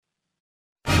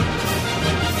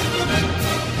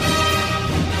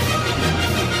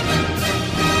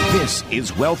This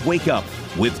is Wealth Wake Up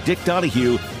with Dick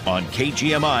Donahue on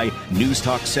KGMI News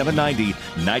Talk 790,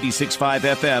 96.5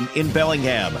 FM in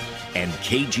Bellingham and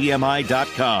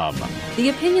KGMI.com. The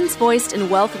opinions voiced in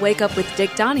Wealth Wake Up with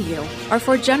Dick Donahue are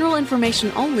for general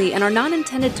information only and are not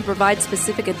intended to provide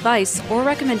specific advice or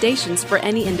recommendations for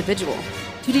any individual.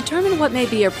 To determine what may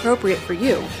be appropriate for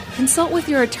you, consult with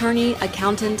your attorney,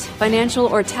 accountant, financial,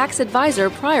 or tax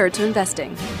advisor prior to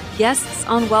investing. Guests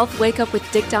on Wealth Wake Up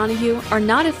with Dick Donahue are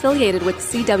not affiliated with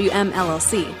CWM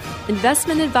LLC.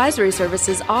 Investment advisory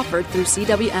services offered through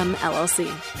CWM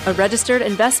LLC, a registered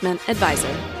investment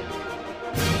advisor.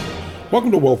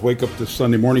 Welcome to Wealth Wake Up this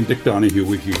Sunday morning. Dick Donahue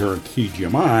with you here on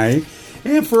KGMI.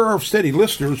 And for our steady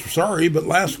listeners, sorry, but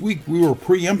last week we were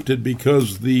preempted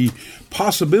because the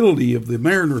possibility of the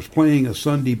Mariners playing a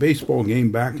Sunday baseball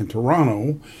game back in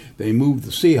Toronto, they moved the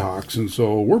Seahawks, and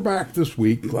so we're back this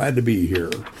week. Glad to be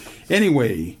here.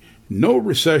 Anyway, no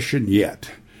recession yet.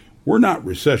 We're not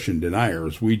recession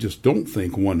deniers. We just don't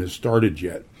think one has started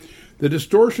yet. The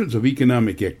distortions of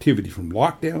economic activity from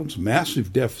lockdowns,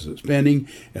 massive deficit spending,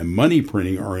 and money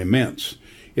printing are immense.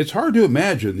 It's hard to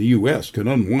imagine the U.S. can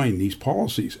unwind these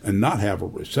policies and not have a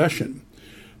recession.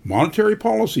 Monetary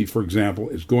policy, for example,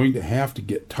 is going to have to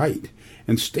get tight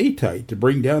and stay tight to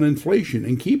bring down inflation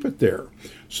and keep it there,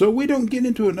 so we don't get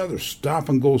into another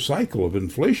stop-and-go cycle of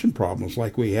inflation problems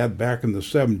like we had back in the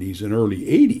 70s and early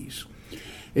 80s.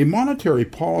 A monetary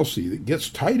policy that gets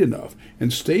tight enough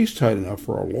and stays tight enough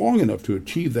for long enough to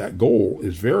achieve that goal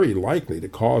is very likely to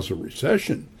cause a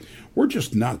recession. We're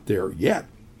just not there yet.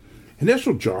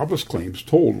 Initial jobless claims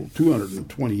totaled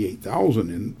 228,000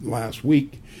 in last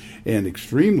week, an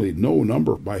extremely low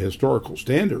number by historical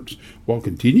standards, while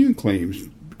continuing claims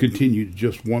continue to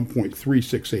just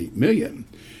 1.368 million.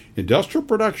 Industrial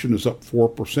production is up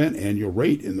 4% annual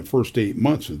rate in the first 8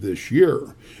 months of this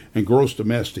year, and gross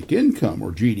domestic income,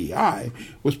 or GDI,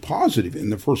 was positive in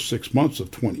the first 6 months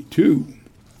of 22.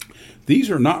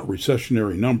 These are not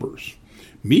recessionary numbers.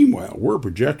 Meanwhile, we're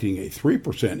projecting a 3%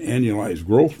 annualized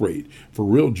growth rate for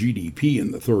real GDP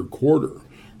in the third quarter.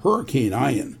 Hurricane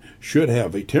Ian should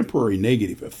have a temporary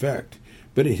negative effect,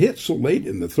 but it hit so late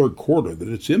in the third quarter that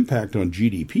its impact on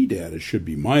GDP data should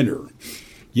be minor.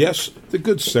 Yes, the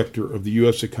goods sector of the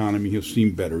U.S. economy has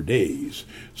seen better days.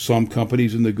 Some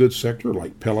companies in the goods sector,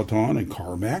 like Peloton and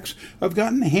CarMax, have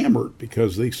gotten hammered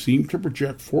because they seem to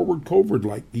project forward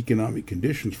COVID-like economic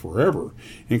conditions forever,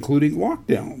 including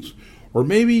lockdowns. Or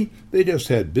maybe they just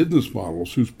had business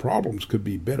models whose problems could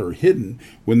be better hidden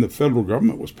when the federal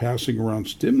government was passing around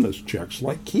stimulus checks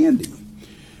like candy.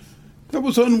 That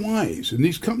was unwise, and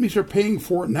these companies are paying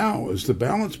for it now as the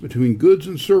balance between goods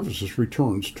and services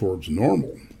returns towards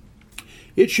normal.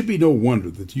 It should be no wonder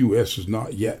that the U.S. is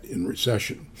not yet in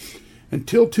recession.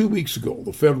 Until 2 weeks ago,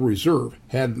 the Federal Reserve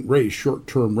hadn't raised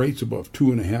short-term rates above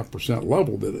 2.5%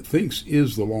 level that it thinks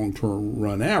is the long-term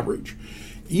run average.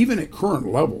 Even at current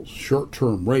levels,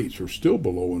 short-term rates are still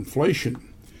below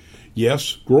inflation.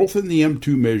 Yes, growth in the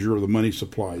M2 measure of the money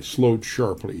supply slowed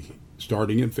sharply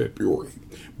starting in February.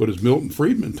 But as Milton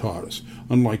Friedman taught us,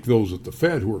 unlike those at the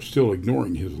Fed who are still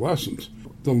ignoring his lessons,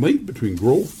 the link between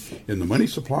growth in the money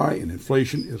supply and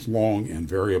inflation is long and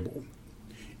variable.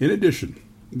 In addition,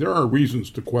 there are reasons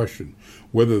to question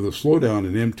whether the slowdown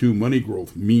in M2 money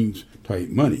growth means tight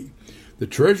money. The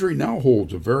Treasury now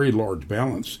holds a very large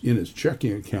balance in its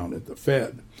checking account at the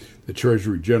Fed, the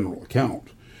Treasury General Account.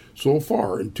 So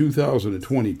far, in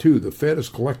 2022, the Fed has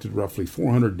collected roughly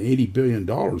 $480 billion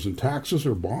in taxes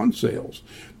or bond sales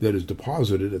that is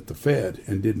deposited at the Fed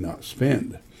and did not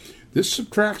spend. This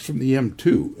subtracts from the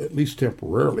M2, at least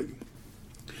temporarily.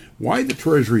 Why the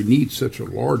Treasury needs such a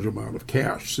large amount of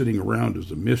cash sitting around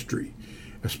is a mystery,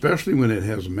 especially when it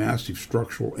has a massive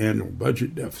structural annual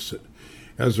budget deficit.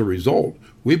 As a result,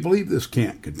 we believe this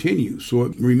can't continue, so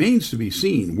it remains to be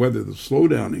seen whether the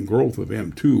slowdown in growth of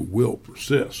M2 will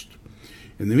persist.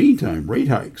 In the meantime, rate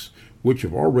hikes, which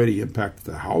have already impacted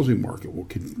the housing market, will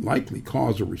likely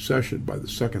cause a recession by the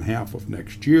second half of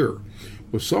next year,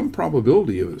 with some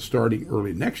probability of it starting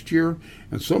early next year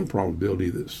and some probability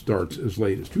that it starts as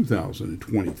late as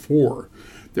 2024.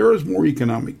 There is more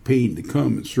economic pain to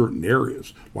come in certain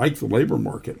areas, like the labor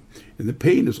market, and the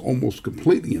pain is almost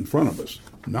completely in front of us,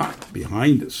 not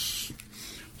behind us.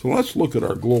 So let's look at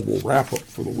our global wrap-up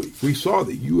for the week. We saw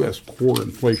that U.S. core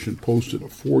inflation posted a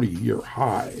 40-year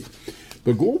high,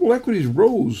 but global equities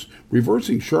rose,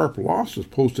 reversing sharp losses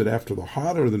posted after the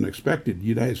hotter-than-expected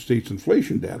United States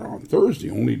inflation data on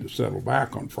Thursday, only to settle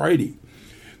back on Friday.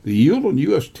 The yield on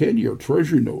U.S. 10-year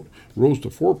Treasury note rose to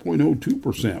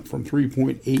 4.02% from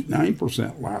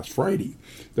 3.89% last Friday.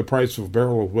 The price of a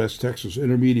barrel of West Texas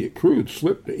Intermediate crude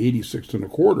slipped to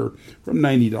 $86.25 from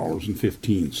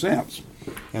 $90.15.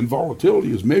 And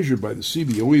volatility is measured by the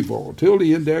CBOE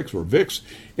Volatility Index, or VIX,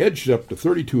 edged up to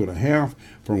 32.5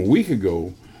 from a week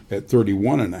ago at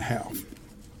 31.5.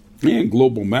 And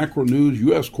global macro news,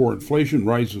 U.S. core inflation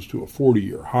rises to a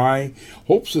 40-year high.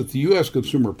 Hopes that the U.S.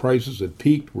 consumer prices had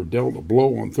peaked were dealt a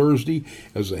blow on Thursday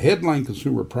as the headline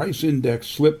consumer price index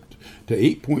slipped to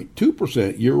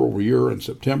 8.2% year-over-year in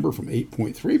September from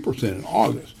 8.3% in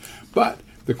August. But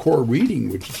the core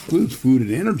reading, which excludes food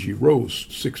and energy, rose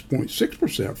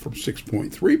 6.6% from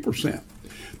 6.3%,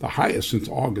 the highest since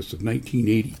August of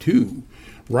 1982.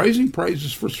 Rising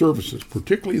prices for services,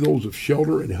 particularly those of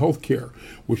shelter and health care,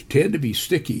 which tend to be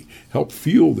sticky, help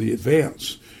fuel the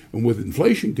advance. And with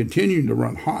inflation continuing to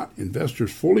run hot,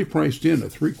 investors fully priced in a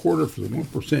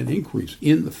 0.75% increase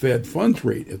in the Fed funds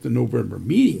rate at the November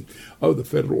meeting of the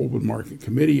Federal Open Market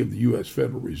Committee of the U.S.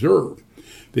 Federal Reserve.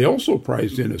 They also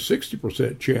priced in a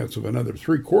 60% chance of another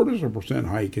 0.75%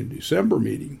 hike in December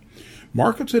meeting.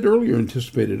 Markets had earlier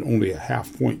anticipated only a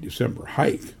half-point December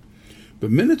hike. The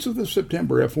minutes of the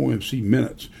September FOMC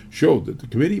minutes showed that the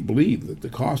committee believed that the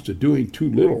cost of doing too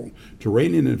little to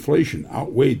rein in inflation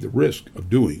outweighed the risk of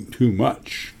doing too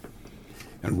much.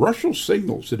 And Russia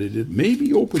signals that it may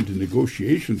be open to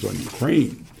negotiations on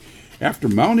Ukraine. After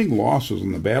mounting losses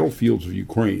on the battlefields of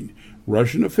Ukraine,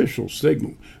 Russian officials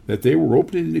signaled that they were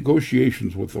open to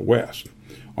negotiations with the West.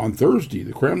 On Thursday,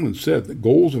 the Kremlin said the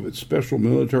goals of its special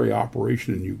military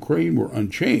operation in Ukraine were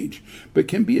unchanged, but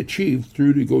can be achieved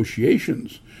through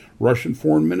negotiations. Russian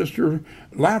Foreign Minister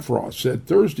Lavrov said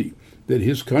Thursday that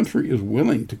his country is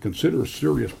willing to consider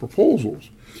serious proposals.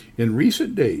 In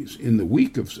recent days, in the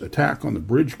week of attack on the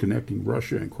bridge connecting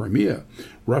Russia and Crimea,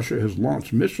 Russia has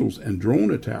launched missiles and drone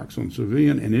attacks on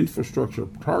civilian and infrastructure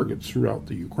targets throughout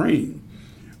the Ukraine.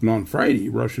 And on Friday,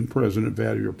 Russian President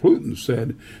Vladimir Putin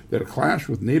said that a clash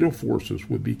with NATO forces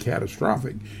would be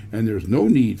catastrophic, and there's no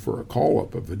need for a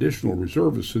call-up of additional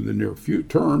reservists in the near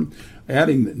term,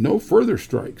 adding that no further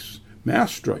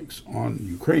mass strikes on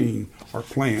Ukraine are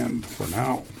planned for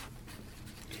now.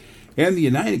 And the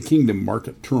United Kingdom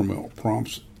market turmoil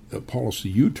prompts a policy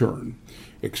U-turn.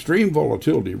 Extreme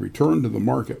volatility returned to the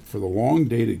market for the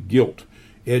long-dated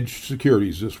gilt-edged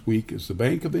securities this week as the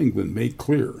Bank of England made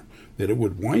clear that it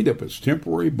would wind up its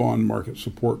temporary bond market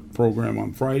support program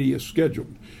on Friday as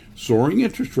scheduled. Soaring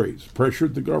interest rates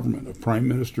pressured the government of Prime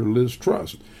Minister Liz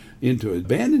Truss into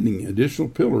abandoning additional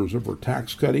pillars of her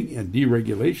tax-cutting and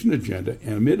deregulation agenda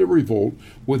amid a revolt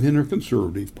within her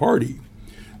Conservative Party.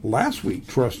 Last week,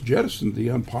 Truss jettisoned the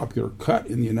unpopular cut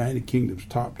in the United Kingdom's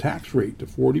top tax rate to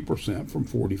 40% from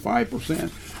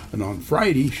 45%, and on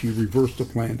Friday she reversed a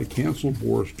plan to cancel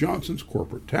Boris Johnson's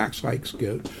corporate tax hike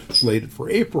slated for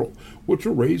April, which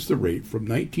will raise the rate from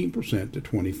 19% to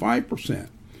 25%.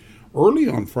 Early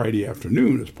on Friday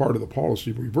afternoon, as part of the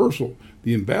policy reversal,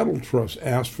 the embattled Truss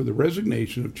asked for the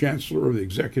resignation of Chancellor of the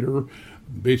Executive,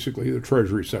 basically the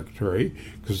Treasury Secretary,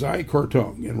 Khizai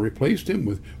Khartoum, and replaced him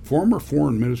with former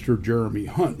Foreign Minister Jeremy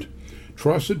Hunt.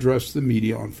 Truss addressed the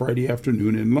media on Friday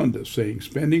afternoon in London, saying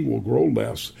spending will grow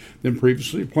less than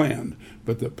previously planned,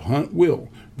 but that Hunt will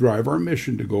drive our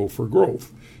mission to go for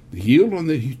growth. The yield on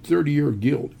the 30-year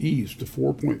gilt eased to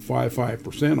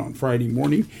 4.55% on Friday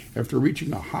morning after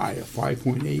reaching a high of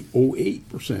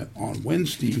 5.08% on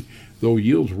Wednesday, though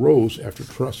yields rose after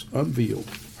Truss unveiled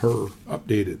her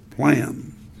updated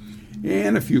plan.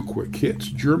 And a few quick hits.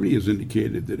 Germany has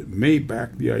indicated that it may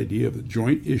back the idea of the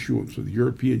joint issuance of the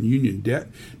European Union debt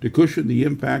to cushion the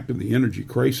impact of the energy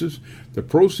crisis. The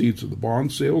proceeds of the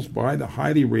bond sales by the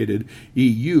highly rated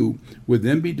EU would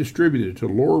then be distributed to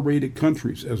lower-rated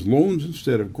countries as loans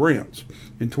instead of grants.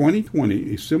 In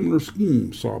 2020, a similar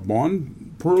scheme saw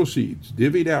bond proceeds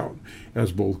divvied out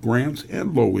as both grants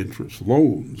and low-interest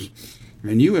loans.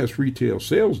 And U.S. retail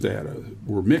sales data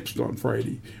were mixed on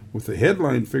Friday, with the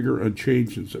headline figure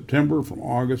unchanged in September from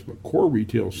August, but core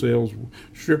retail sales,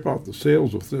 strip out the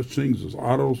sales of such things as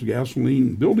autos, gasoline,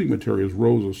 and building materials,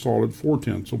 rose a solid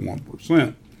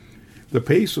 0.4%. The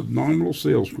pace of nominal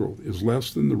sales growth is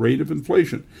less than the rate of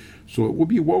inflation, so it will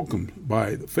be welcomed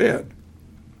by the Fed.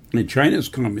 And China's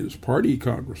Communist Party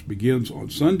Congress begins on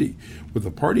Sunday, with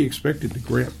the party expected to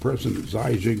grant President Xi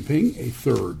Jinping a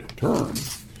third term.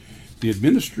 The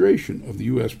administration of the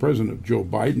U.S. President Joe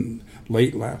Biden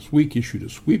late last week issued a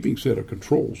sweeping set of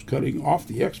controls cutting off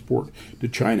the export to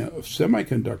China of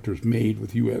semiconductors made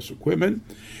with U.S. equipment,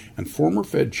 and former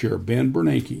Fed Chair Ben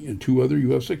Bernanke and 2 other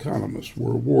U.S. economists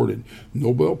were awarded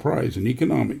Nobel Prize in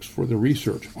Economics for their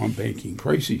research on banking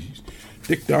crises.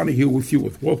 Dick Donahue with you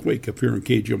with Wealth Wake Up here in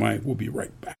KGMI. We'll be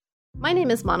right back. My name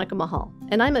is Monica Mahal,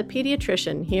 and I'm a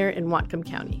pediatrician here in Whatcom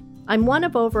County. I'm one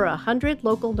of over 100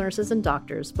 local nurses and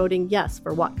doctors voting yes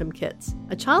for Whatcom Kids.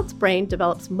 A child's brain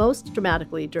develops most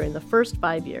dramatically during the first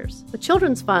 5 years. The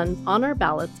Children's Fund on our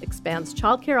ballots expands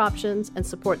childcare options and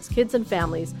supports kids and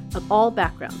families of all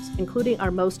backgrounds, including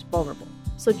our most vulnerable.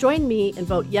 So join me and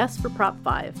vote yes for Prop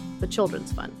 5, the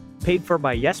Children's Fund. Paid for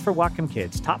by Yes for Whatcom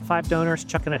Kids, Top 5 donors,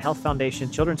 Chuckanutt Health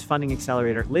Foundation, Children's Funding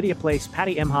Accelerator, Lydia Place,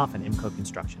 Patty Emhoff, and IMCO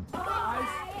Construction.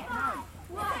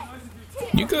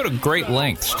 You go to great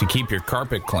lengths to keep your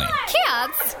carpet clean.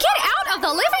 Kids, get out of the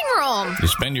living room! You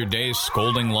spend your days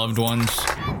scolding loved ones.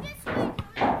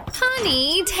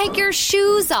 Honey, take your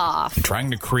shoes off. You're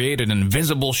trying to create an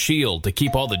invisible shield to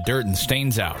keep all the dirt and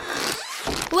stains out.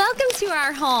 Welcome to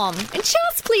our home. And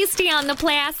just please stay on the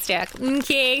plastic,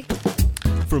 okay?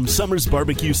 From summer's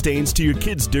barbecue stains to your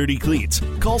kids' dirty cleats,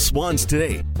 call Swans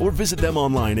today or visit them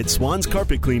online at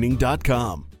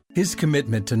swanscarpetcleaning.com. His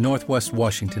commitment to Northwest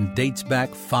Washington dates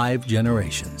back 5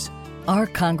 generations. Our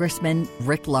Congressman,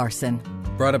 Rick Larson.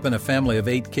 Brought up in a family of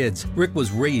 8 kids, Rick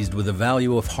was raised with the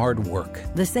value of hard work.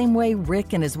 The same way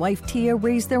Rick and his wife Tia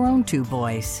raised their own 2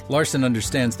 boys. Larson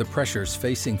understands the pressures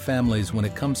facing families when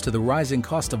it comes to the rising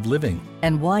cost of living.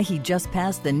 And why he just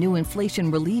passed the new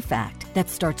Inflation Relief Act that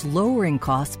starts lowering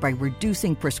costs by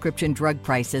reducing prescription drug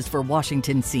prices for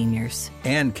Washington seniors.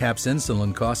 And caps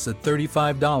insulin costs at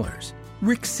 $35.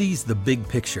 Rick sees the big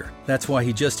picture. That's why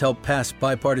he just helped pass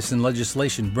bipartisan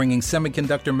legislation bringing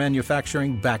semiconductor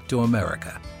manufacturing back to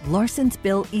America. Larson's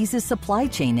bill eases supply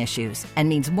chain issues and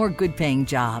means more good-paying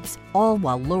jobs, all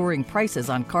while lowering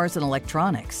prices on cars and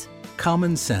electronics.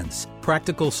 Common sense,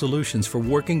 practical solutions for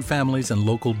working families and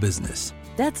local business.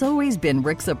 That's always been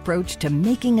Rick's approach to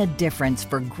making a difference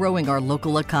for growing our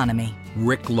local economy.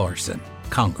 Rick Larson,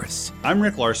 Congress. I'm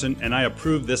Rick Larson, and I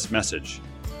approve this message.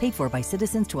 Paid for by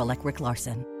citizens to elect Rick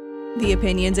Larson. The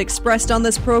opinions expressed on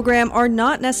this program are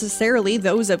not necessarily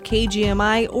those of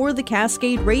KGMI or the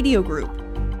Cascade Radio Group.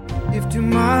 If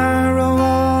tomorrow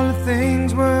all the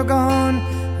things were gone,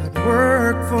 I'd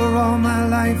work for all my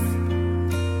life,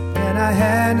 and I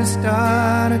had to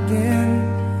start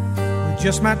again with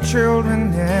just my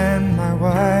children and my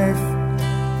wife.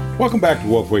 Welcome back to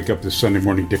Wealth Wake Up this Sunday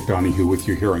morning. Dick Donahue with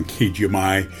you here on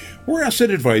KGMI. We're asset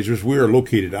advisors. We are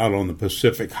located out on the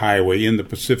Pacific Highway in the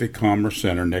Pacific Commerce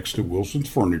Center next to Wilson's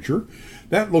Furniture.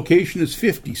 That location is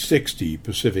 5060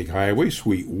 Pacific Highway,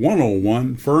 Suite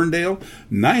 101, Ferndale,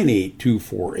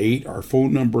 98248. Our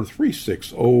phone number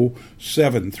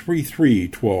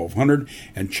 360-733-1200.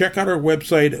 And check out our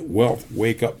website at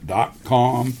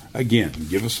wealthwakeup.com. Again,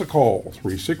 give us a call,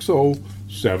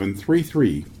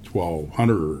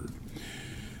 360-733-1200.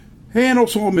 And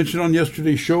also I'll mention on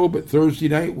yesterday's show, but Thursday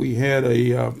night we had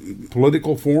a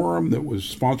political forum that was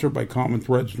sponsored by Common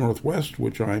Threads Northwest,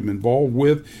 which I'm involved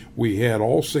with. We had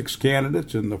all 6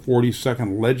 candidates in the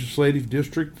 42nd Legislative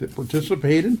District that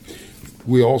participated.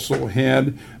 We also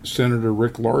had Senator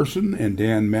Rick Larson and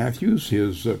Dan Matthews,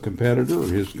 his competitor, or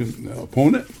his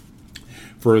opponent,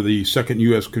 for the 2nd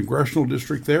U.S. Congressional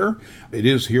District there. It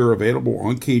is here available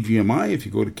on KGMI. If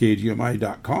you go to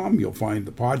KGMI.com, you'll find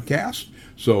the podcast.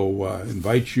 So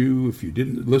invite you, if you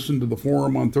didn't listen to the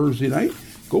forum on Thursday night,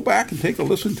 go back and take a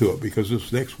listen to it, because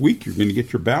this next week you're going to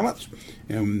get your ballots.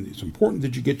 And it's important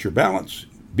that you get your ballots,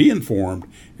 be informed,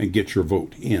 and get your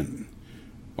vote in.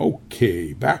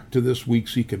 Okay, back to this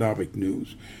week's economic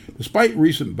news. Despite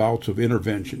recent bouts of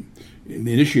intervention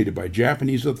initiated by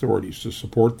Japanese authorities to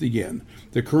support the yen,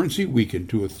 the currency weakened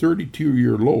to a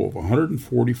 32-year low of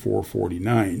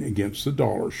 144.49 against the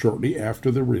dollar shortly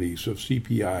after the release of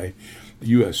U.S.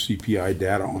 CPI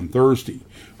data on Thursday.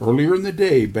 Earlier in the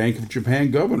day, Bank of Japan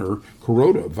Governor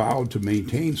Kuroda vowed to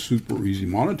maintain super easy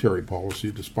monetary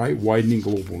policy despite widening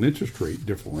global interest rate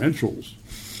differentials.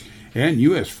 And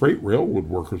U.S. freight railroad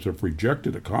workers have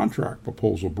rejected a contract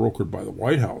proposal brokered by the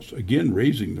White House, again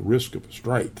raising the risk of a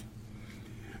strike.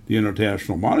 The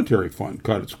International Monetary Fund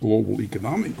cut its global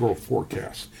economic growth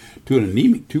forecast to an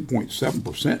anemic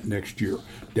 2.7% next year,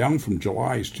 down from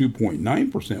July's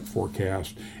 2.9%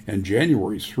 forecast and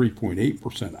January's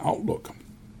 3.8% outlook.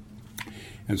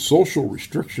 And social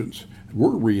restrictions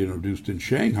were reintroduced in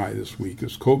Shanghai this week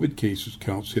as COVID cases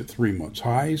counts hit 3-month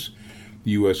highs.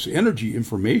 The U.S. Energy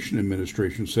Information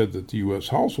Administration said that the U.S.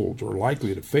 households are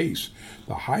likely to face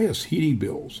the highest heating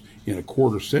bills in a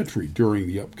quarter century during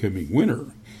the upcoming winter.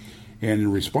 And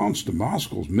in response to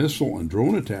Moscow's missile and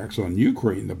drone attacks on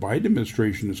Ukraine, the Biden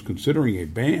administration is considering a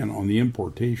ban on the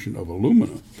importation of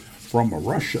aluminum from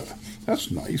Russia.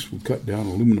 That's nice. We cut down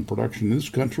aluminum production in this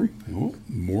country. Well,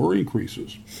 more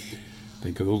increases.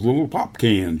 Think of those little pop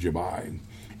cans you buy.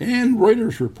 And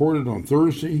Reuters reported on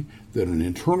Thursday that an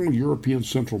internal European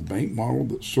central bank model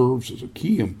that serves as a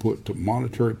key input to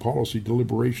monetary policy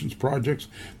deliberations projects,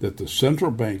 that the central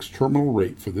bank's terminal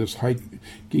rate for this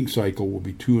hiking cycle will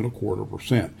be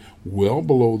 2.25%, well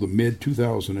below the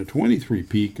mid-2023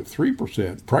 peak of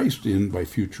 3% priced in by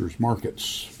futures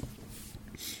markets.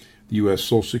 The U.S.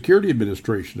 Social Security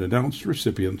Administration announced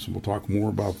recipients, and we'll talk more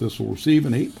about this, will receive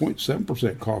an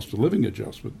 8.7% cost of living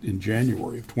adjustment in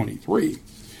January of 23.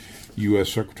 U.S.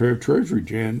 Secretary of Treasury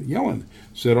Janet Yellen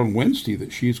said on Wednesday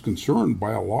that she is concerned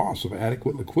by a loss of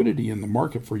adequate liquidity in the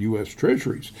market for U.S.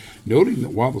 Treasuries, noting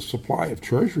that while the supply of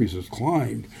Treasuries has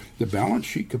climbed, the balance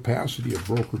sheet capacity of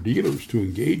broker-dealers to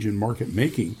engage in market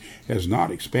making has not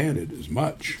expanded as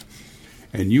much.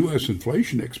 And U.S.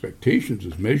 inflation expectations,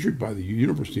 as measured by the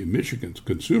University of Michigan's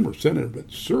Consumer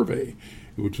Sentiment Survey,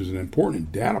 which is an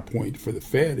important data point for the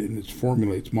Fed in its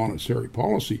formulates monetary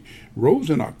policy, rose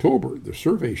in October. The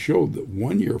survey showed that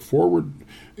one-year forward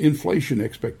inflation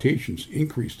expectations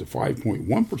increased to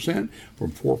 5.1%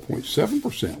 from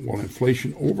 4.7%, while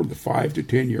inflation over the 5 to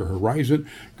 10-year horizon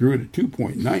grew to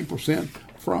 2.9%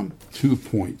 from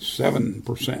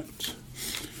 2.7%.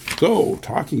 So,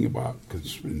 talking about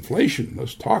inflation,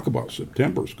 let's talk about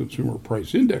September's Consumer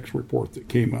Price Index report that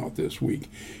came out this week.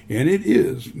 And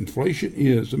inflation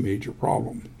is a major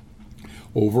problem.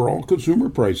 Overall consumer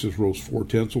prices rose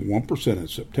 0.4% in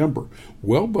September,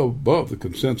 well above the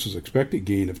consensus expected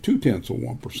gain of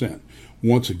 0.2%.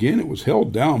 Once again, it was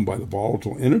held down by the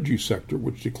volatile energy sector,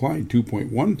 which declined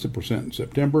 2.1% in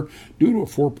September due to a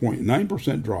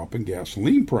 4.9% drop in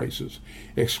gasoline prices.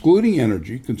 Excluding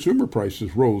energy, consumer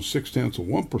prices rose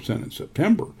 0.6% in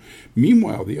September.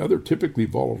 Meanwhile, the other typically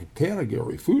volatile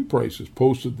category, food prices,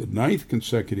 posted the 9th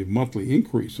consecutive monthly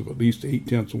increase of at least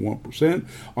 0.8%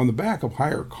 on the back of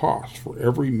higher costs for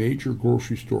every major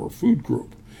grocery store food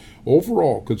group.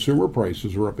 Overall, consumer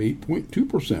prices are up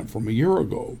 8.2% from a year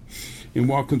ago. And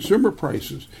while consumer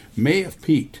prices may have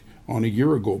peaked on a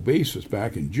year-ago basis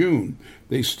back in June,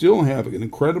 they still have an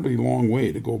incredibly long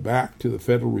way to go back to the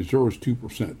Federal Reserve's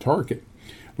 2% target.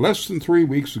 Less than 3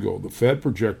 weeks ago, the Fed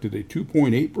projected a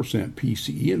 2.8%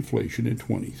 PCE inflation in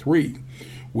 23.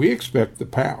 We expect the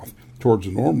path towards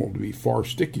normal to be far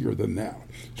stickier than that.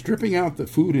 Stripping out the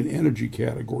food and energy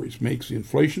categories makes the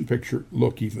inflation picture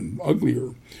look even uglier.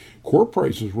 Core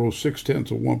prices rose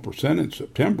 0.6% in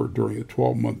September during a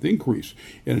 12-month increase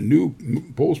in a new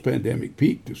post-pandemic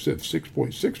peak to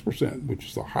 6.6%, which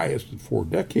is the highest in 4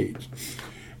 decades.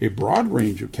 A broad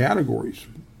range of categories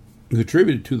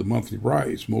contributed to the monthly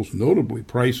rise, most notably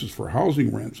prices for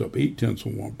housing rents up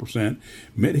 0.8%,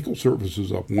 medical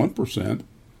services up 1%,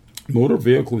 motor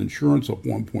vehicle insurance up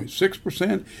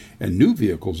 1.6%, and new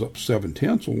vehicles up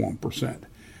 0.7%.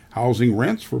 Housing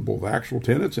rents for both actual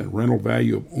tenants and rental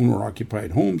value of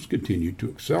owner-occupied homes continued to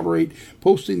accelerate,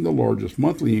 posting the largest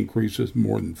monthly increases in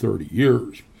more than 30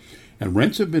 years. And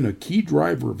rents have been a key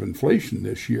driver of inflation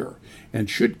this year and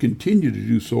should continue to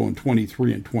do so in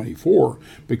 23 and 24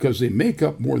 because they make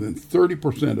up more than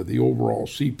 30% of the overall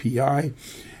CPI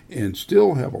and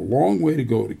still have a long way to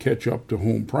go to catch up to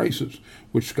home prices,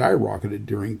 which skyrocketed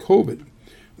during COVID.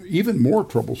 Even more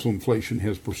troublesome inflation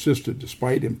has persisted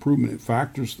despite improvement in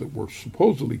factors that were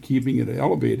supposedly keeping it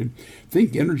elevated.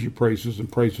 Think energy prices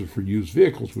and prices for used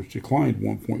vehicles, which declined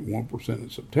 1.1% in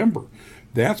September.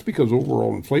 That's because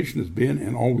overall inflation has been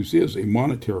and always is a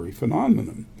monetary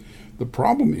phenomenon. The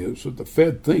problem is that the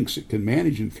Fed thinks it can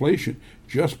manage inflation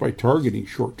just by targeting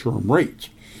short-term rates.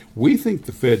 We think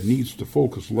the Fed needs to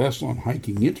focus less on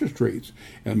hiking interest rates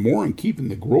and more on keeping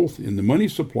the growth in the money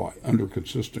supply under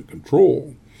consistent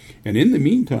control. And in the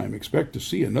meantime, expect to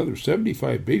see another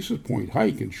 75 basis point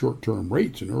hike in short-term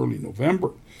rates in early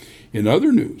November. In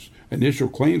other news, initial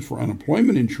claims for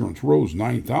unemployment insurance rose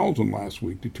 9,000 last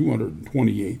week to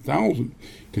 228,000.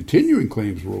 Continuing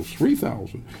claims rose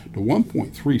 3,000 to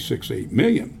 1.368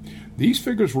 million. These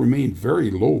figures remain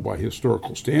very low by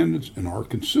historical standards and are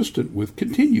consistent with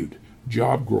continued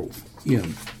job growth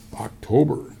in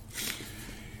October.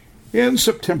 In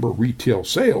September retail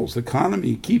sales, the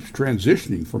economy keeps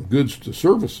transitioning from goods to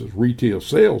services. Retail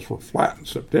sales were flat in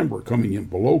September, coming in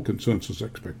below consensus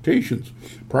expectations.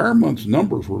 Prior month's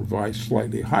numbers were revised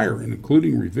slightly higher, and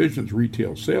including revisions,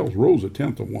 retail sales rose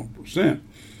 0.1%.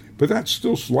 But that's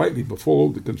still slightly below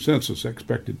the consensus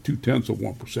expected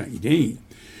 0.2% gain.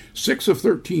 6 of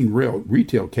 13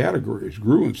 retail categories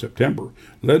grew in September,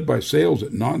 led by sales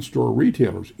at non-store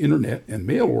retailers, internet, and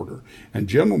mail order, and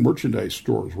general merchandise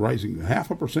stores rising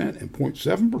 0.5% and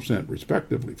 0.7%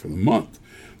 respectively for the month.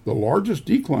 The largest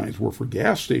declines were for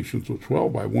gas stations, which fell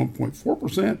by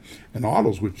 1.4%, and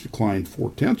autos, which declined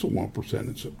 0.4%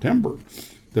 in September.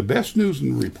 The best news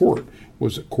in the report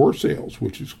was that core sales,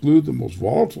 which exclude the most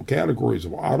volatile categories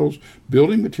of autos,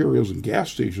 building materials, and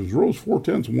gas stations, rose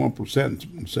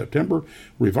 0.4% in September,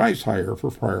 revised higher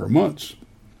for prior months.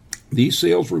 These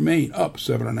sales remain up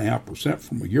 7.5%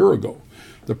 from a year ago.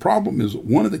 The problem is that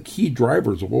one of the key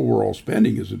drivers of overall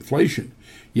spending is inflation.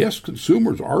 Yes,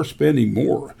 consumers are spending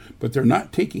more, but they're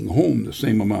not taking home the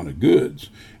same amount of goods.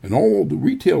 And although the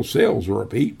retail sales are up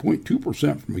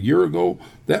 8.2% from a year ago,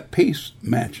 that pace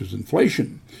matches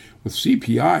inflation, with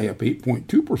CPI up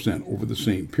 8.2% over the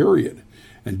same period.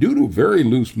 And due to very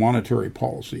loose monetary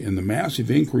policy and the massive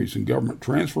increase in government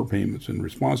transfer payments in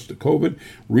response to COVID,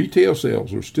 retail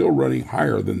sales are still running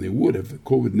higher than they would if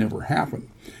COVID never happened.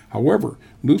 However,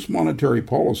 loose monetary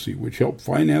policy, which helped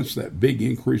finance that big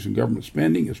increase in government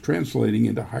spending, is translating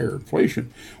into higher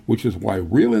inflation, which is why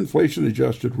real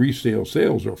inflation-adjusted retail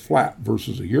sales are flat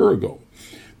versus a year ago.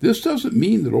 This doesn't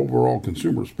mean that overall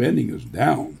consumer spending is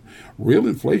down. Real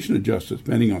inflation-adjusted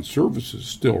spending on services is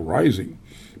still rising.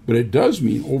 But it does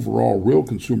mean overall real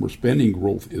consumer spending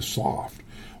growth is soft.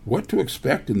 What to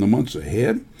expect in the months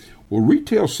ahead? Well,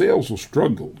 retail sales will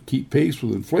struggle to keep pace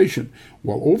with inflation,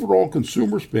 while overall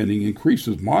consumer spending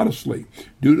increases modestly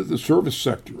due to the service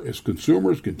sector as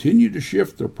consumers continue to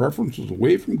shift their preferences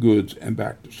away from goods and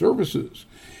back to services.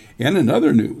 And in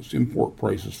other news, import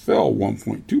prices fell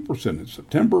 1.2% in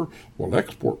September, while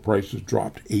export prices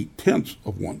dropped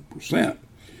 0.8%.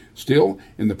 Still,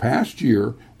 in the past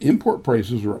year, import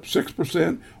prices are up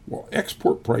 6%, while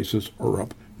export prices are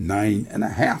up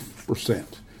 9.5%.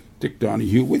 Dick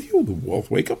Donahue with you, the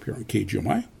Wealth Wake Up here on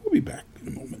KGMI. We'll be back in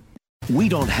a moment. We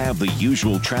don't have the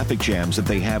usual traffic jams that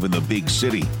they have in the big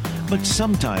city, but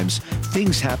sometimes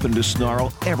things happen to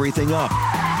snarl everything up.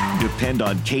 Depend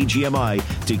on KGMI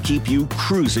to keep you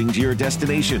cruising to your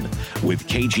destination with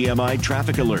KGMI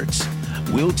traffic alerts.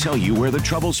 We'll tell you where the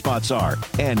trouble spots are,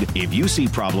 and if you see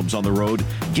problems on the road,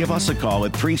 give us a call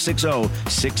at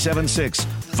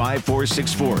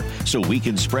 360-676-5464 so we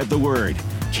can spread the word.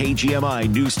 KGMI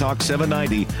News Talk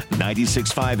 790,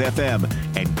 96.5 FM,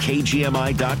 and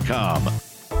KGMI.com.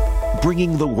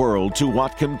 Bringing the world to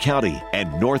Whatcom County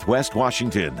and Northwest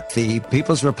Washington. The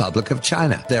People's Republic of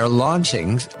China. They're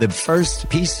launching the first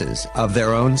pieces of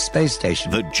their own space station.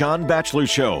 The John Batchelor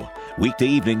Show. Weekday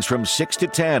evenings from 6 to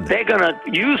 10. They're going to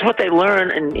use what they learn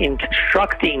in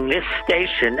constructing this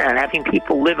station and having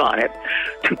people live on it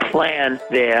to plan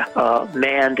their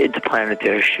manned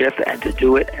interplanetary ship and to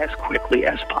do it as quickly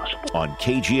as possible. On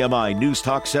KGMI News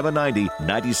Talk 790,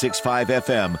 96.5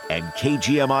 FM, and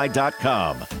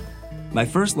KGMI.com. My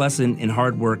first lesson in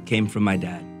hard work came from my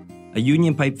dad. A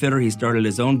union pipe fitter, he started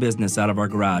his own business out of our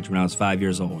garage when I was 5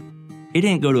 years old. He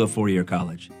didn't go to a 4-year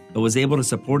college, but was able to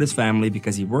support his family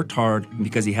because he worked hard and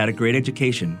because he had a great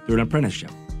education through an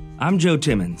apprenticeship. I'm Joe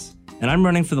Timmons, and I'm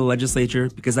running for the legislature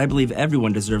because I believe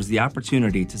everyone deserves the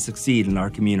opportunity to succeed in our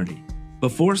community.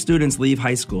 Before students leave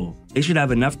high school, they should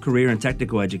have enough career and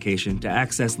technical education to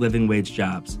access living wage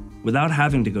jobs without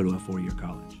having to go to a 4-year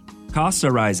college. Costs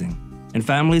are rising, and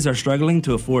families are struggling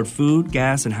to afford food,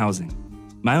 gas, and housing.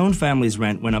 My own family's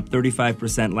rent went up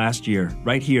 35% last year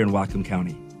right here in Whatcom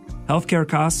County. Healthcare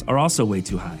costs are also way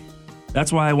too high.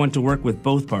 That's why I want to work with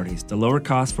both parties to lower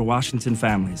costs for Washington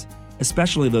families,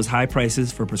 especially those high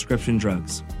prices for prescription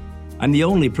drugs. I'm the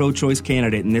only pro-choice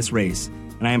candidate in this race,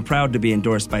 and I am proud to be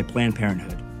endorsed by Planned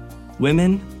Parenthood.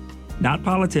 Women, not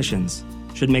politicians,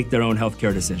 should make their own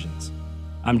healthcare decisions.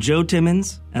 I'm Joe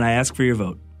Timmons, and I ask for your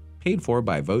vote. Paid for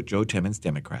by Vote Joe Timmons,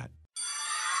 Democrat.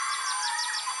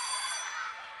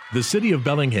 The City of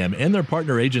Bellingham and their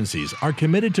partner agencies are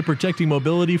committed to protecting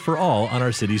mobility for all on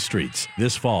our city's streets.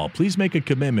 This fall, please make a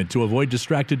commitment to avoid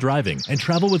distracted driving and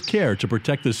travel with care to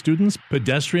protect the students,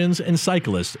 pedestrians, and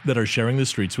cyclists that are sharing the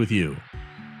streets with you.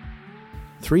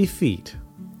 3 feet,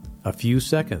 a few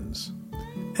seconds,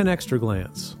 an extra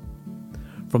glance.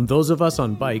 From those of us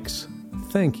on bikes,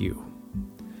 thank you.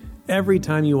 Every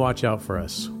time you watch out for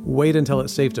us, wait until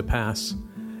it's safe to pass,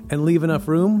 and leave enough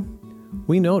room,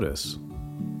 we notice.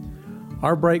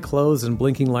 Our bright clothes and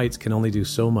blinking lights can only do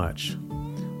so much.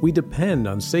 We depend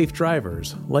on safe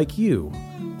drivers like you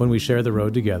when we share the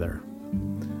road together.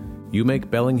 You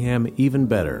make Bellingham even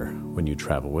better when you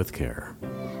travel with care.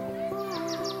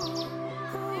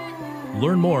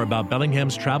 Learn more about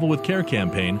Bellingham's Travel with Care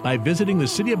campaign by visiting the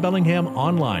City of Bellingham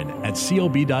online at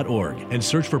cob.org and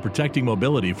search for Protecting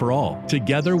Mobility for All.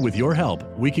 Together, with your help,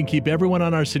 we can keep everyone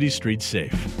on our city streets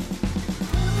safe.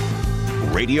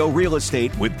 Radio Real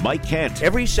Estate with Mike Kent.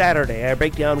 Every Saturday, I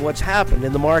break down what's happened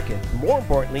in the market. More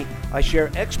importantly, I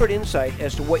share expert insight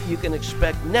as to what you can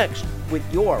expect next with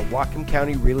your Whatcom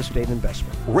County real estate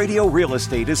investment. Radio Real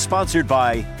Estate is sponsored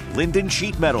by Linden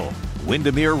Sheet Metal,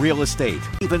 Windermere Real Estate,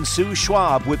 even Sue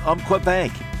Schwab with Umpqua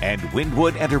Bank, and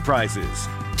Windwood Enterprises.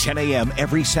 10 a.m.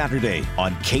 every Saturday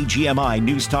on KGMI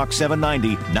News Talk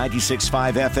 790,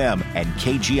 96.5 FM, and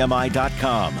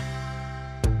KGMI.com.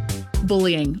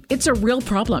 Bullying. It's a real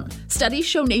problem. Studies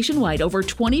show nationwide over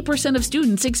 20% of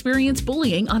students experience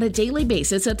bullying on a daily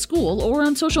basis at school or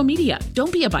on social media.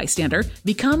 Don't be a bystander.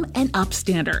 Become an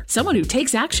upstander. Someone who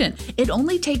takes action. It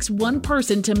only takes one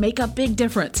person to make a big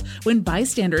difference. When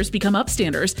bystanders become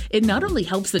upstanders, it not only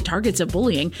helps the targets of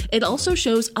bullying, it also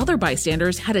shows other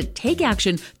bystanders how to take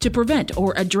action to prevent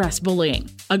or address bullying.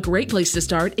 A great place to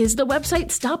start is the website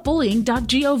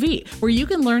stopbullying.gov, where you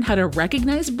can learn how to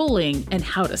recognize bullying and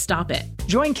how to stop it.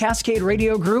 Join Cascade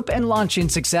Radio Group and Launch in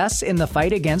Success in the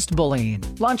fight against bullying.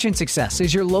 Launch in Success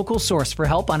is your local source for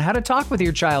help on how to talk with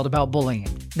your child about bullying.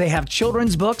 They have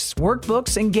children's books,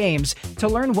 workbooks, and games to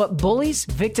learn what bullies,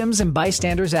 victims, and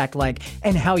bystanders act like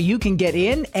and how you can get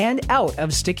in and out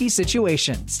of sticky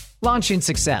situations. Launch in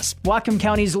Success, Whatcom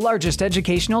County's largest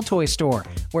educational toy store,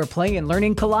 where play and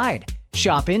learning collide.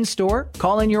 Shop in-store,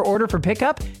 call in your order for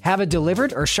pickup, have it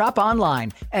delivered, or shop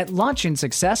online at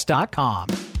launchinsuccess.com.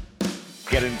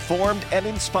 Get informed and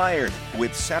inspired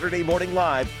with Saturday Morning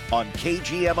Live on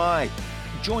KGMI.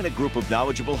 Join a group of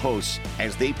knowledgeable hosts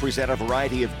as they present a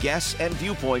variety of guests and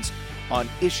viewpoints on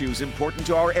issues important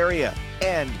to our area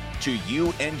and to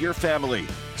you and your family.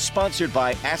 Sponsored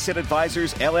by Asset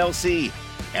Advisors, LLC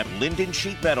at Linden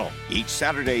Sheet Metal, each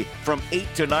Saturday from 8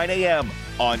 to 9 a.m.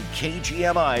 on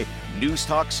KGMI News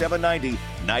Talk 790,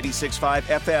 96.5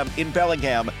 FM in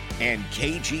Bellingham and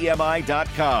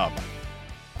KGMI.com.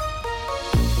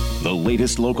 The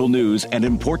latest local news and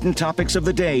important topics of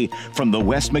the day from the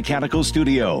West Mechanical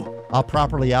Studio. A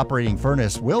properly operating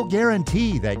furnace will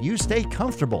guarantee that you stay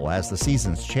comfortable as the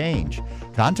seasons change.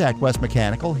 Contact West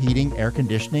Mechanical Heating, Air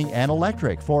Conditioning, and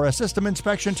Electric for a system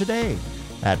inspection today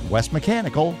at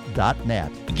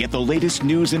westmechanical.net. Get the latest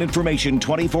news and information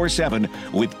 24/7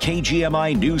 with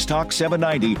KGMI News Talk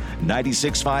 790,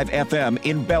 96.5 FM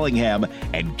in Bellingham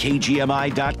and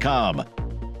KGMI.com.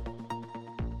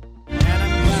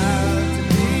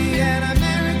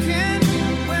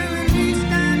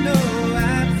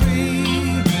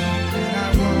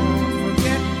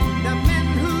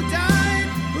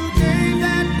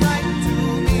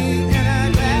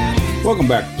 Welcome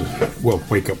back to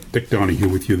Wake Up. Dick Donahue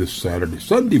with you this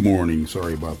Sunday morning.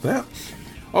 Sorry about that.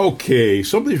 Okay,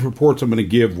 some of these reports I'm going to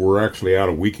give were actually out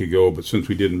a week ago, but since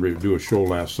we didn't do a show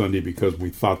last Sunday because we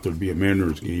thought there'd be a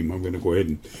Mariners game, I'm going to go ahead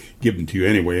and give them to you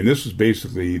anyway. And this is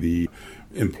basically the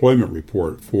employment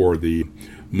report for the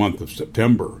month of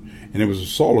September. And it was a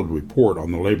solid report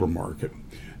on the labor market,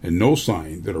 and no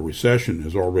sign that a recession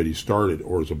has already started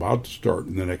or is about to start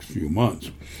in the next few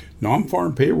months.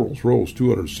 Non-farm payrolls rose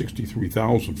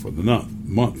 263,000 for the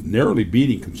month, narrowly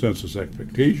beating consensus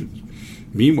expectations.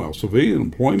 Meanwhile, civilian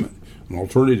employment, an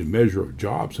alternative measure of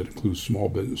jobs that includes small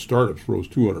business startups, rose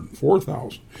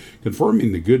 204,000,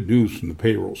 confirming the good news from the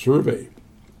payroll survey.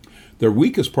 Their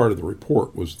weakest part of the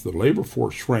report was the labor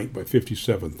force shrank by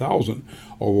 57,000,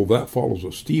 although that follows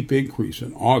a steep increase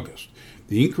in August.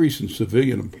 The increase in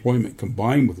civilian employment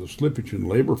combined with the slippage in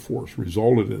labor force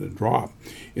resulted in a drop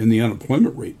in the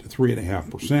unemployment rate to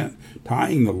 3.5%,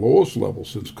 tying the lowest level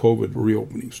since COVID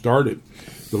reopening started,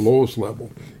 the lowest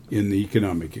level in the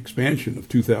economic expansion of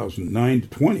 2009 to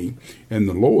 20, and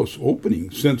the lowest opening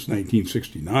since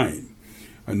 1969.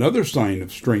 Another sign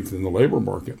of strength in the labor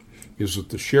market is that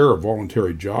the share of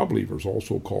voluntary job leavers,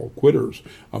 also called quitters,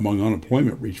 among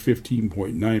unemployment reached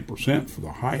 15.9% for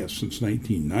the highest since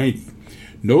 1990.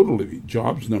 Notably,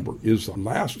 jobs number is the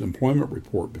last employment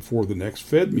report before the next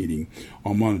Fed meeting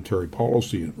on monetary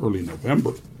policy in early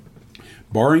November.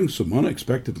 Barring some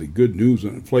unexpectedly good news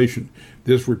on inflation,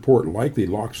 this report likely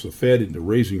locks the Fed into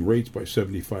raising rates by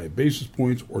 75 basis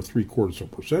points or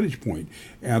 0.75 percentage point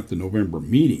at the November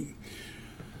meeting.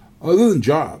 Other than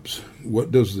jobs,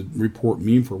 what does the report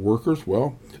mean for workers?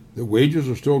 Well, that wages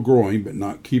are still growing but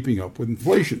not keeping up with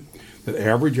inflation, that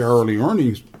average hourly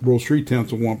earnings rose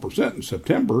 0.3% in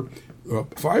September,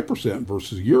 up 5%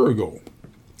 versus a year ago.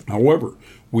 However,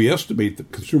 we estimate the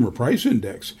Consumer Price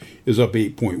Index is up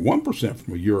 8.1%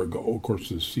 from a year ago. Of course,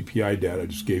 the CPI data I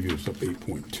just gave you is up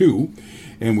 8.2%.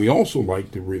 And we also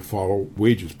like to follow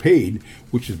wages paid,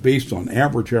 which is based on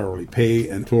average hourly pay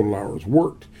and total hours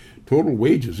worked. Total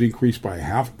wages increased by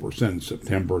 0.5% in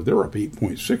September. They're up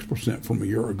 8.6% from a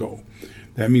year ago.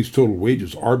 That means total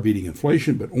wages are beating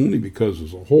inflation, but only because,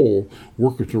 as a whole,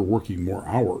 workers are working more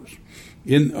hours.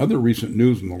 In other recent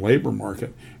news in the labor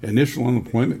market, initial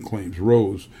unemployment claims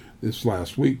rose this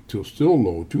last week to a still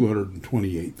low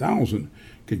 228,000.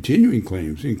 Continuing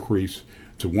claims increased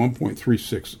to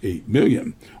 1.368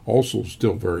 million, also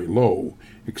still very low.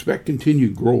 Expect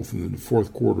continued growth in the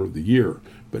fourth quarter of the year,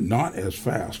 but not as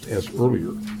fast as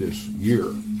earlier this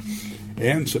year.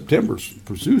 And September's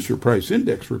Producer Price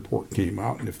Index report came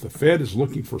out, and if the Fed is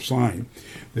looking for sign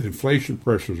that inflation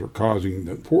pressures are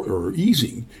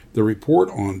easing, the report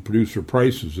on producer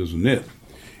prices isn't it.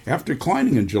 After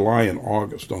declining in July and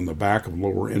August on the back of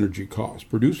lower energy costs,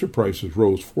 producer prices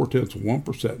rose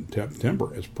 0.4% in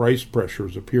September as price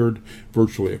pressures appeared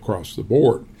virtually across the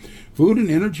board. Food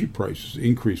and energy prices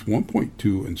increased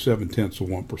 1.2% and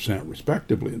 0.7%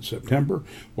 respectively in September,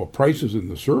 while prices in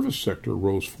the service sector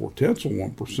rose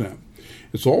 0.4%.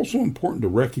 It's also important to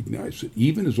recognize that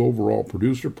even as overall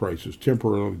producer prices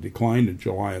temporarily declined in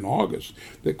July and August,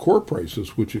 that core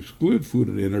prices, which exclude food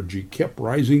and energy, kept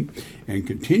rising and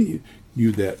continued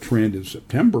that trend in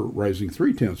September, rising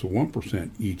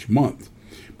 0.3% each month.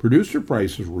 Producer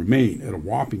prices remain at a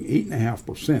whopping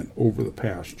 8.5% over the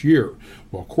past year,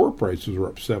 while core prices are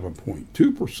up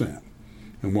 7.2%.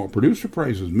 And while producer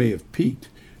prices may have peaked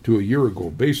to a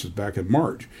year-ago basis back in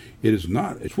March, it is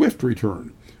not a swift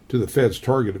return to the Fed's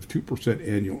target of 2%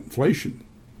 annual inflation.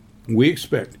 We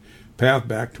expect path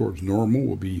back towards normal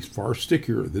will be far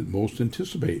stickier than most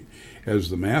anticipate, as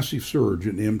the massive surge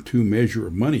in M2 measure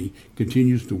of money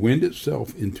continues to wind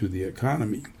itself into the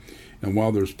economy. And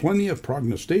while there's plenty of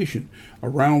prognostication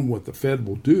around what the Fed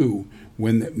will do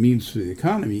when that means to the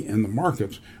economy and the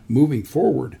markets moving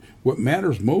forward, what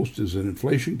matters most is that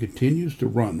inflation continues to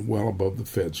run well above the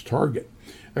Fed's target.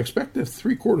 Expect a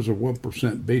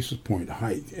 0.75% basis point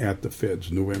hike at the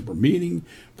Fed's November meeting,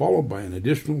 followed by an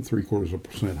additional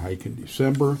 0.75% hike in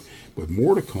December, with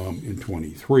more to come in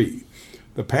 23.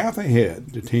 The path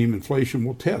ahead to tame inflation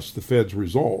will test the Fed's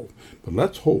resolve, but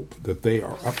let's hope that they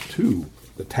are up to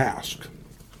the task.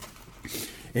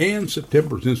 And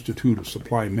September's Institute of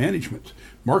Supply Management's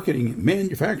Marketing and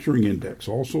Manufacturing Index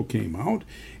also came out,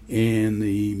 and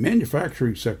the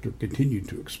manufacturing sector continued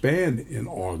to expand in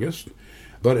August,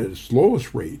 but at its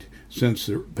lowest rate since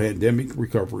the pandemic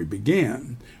recovery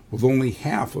began, with only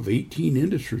half of 18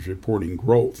 industries reporting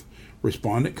growth.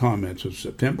 Respondent comments in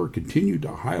September continued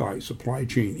to highlight supply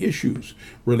chain issues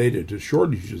related to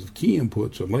shortages of key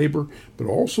inputs and labor, but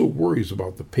also worries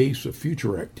about the pace of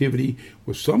future activity,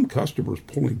 with some customers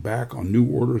pulling back on new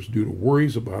orders due to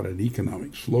worries about an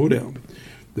economic slowdown.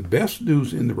 The best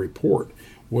news in the report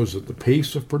was that the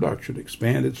pace of production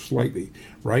expanded slightly,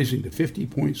 rising to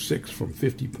 50.6 from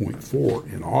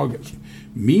 50.4 in August.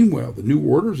 Meanwhile, the new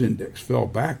orders index fell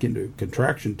back into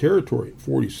contraction territory at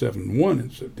 47.1 in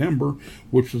September,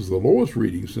 which was the lowest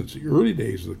reading since the early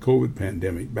days of the COVID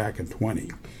pandemic back in 20.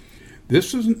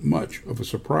 This isn't much of a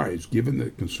surprise, given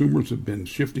that consumers have been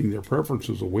shifting their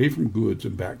preferences away from goods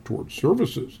and back towards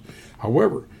services.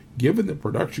 However, given that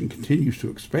production continues to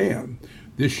expand,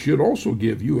 this should also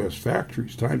give U.S.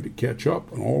 factories time to catch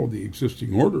up on all of the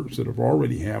existing orders that have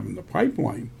already have in the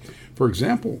pipeline. For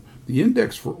example, the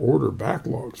index for order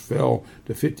backlogs fell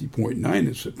to 50.9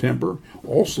 in September,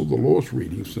 also the lowest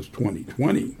reading since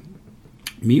 2020.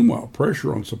 Meanwhile,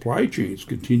 pressure on supply chains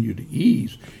continued to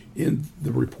ease in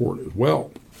the report as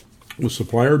well, with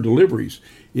supplier deliveries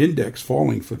index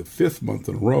falling for the fifth month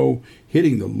in a row,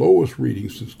 hitting the lowest reading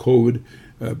since COVID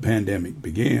pandemic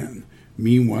began.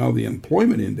 Meanwhile, the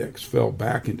employment index fell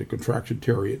back into contraction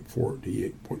territory at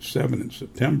 48.7 in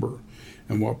September.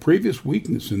 And while previous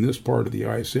weakness in this part of the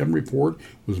ISM report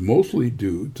was mostly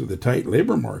due to the tight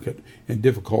labor market and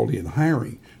difficulty in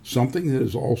hiring, something that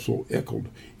is also echoed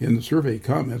in the survey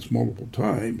comments multiple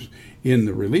times in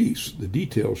the release, the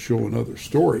details show another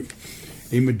story.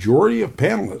 A majority of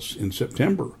panelists in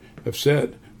September have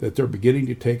said that they're beginning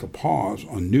to take a pause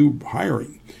on new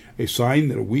hiring, a sign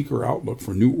that a weaker outlook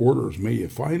for new orders may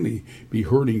finally be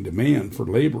hurting demand for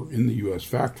labor in the U.S.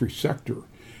 factory sector.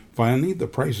 Finally, the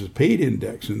prices paid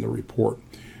index in the report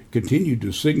continued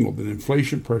to signal that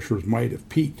inflation pressures might have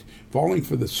peaked, falling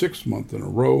for the 6th month in a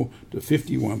row to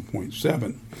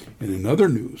 51.7. And in other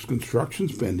news, construction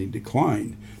spending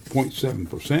declined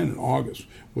 0.7% in August,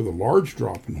 with a large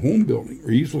drop in home building,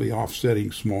 easily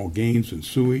offsetting small gains in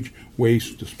sewage,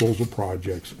 waste disposal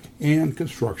projects, and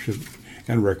construction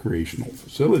and recreational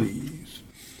facilities.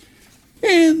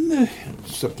 And the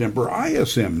September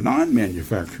ISM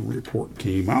non-manufacturing report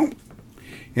came out,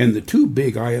 and the two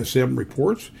big ISM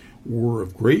reports were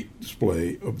of great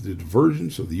display of the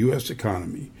divergence of the U.S.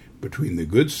 economy between the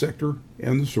goods sector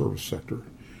and the service sector.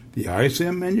 The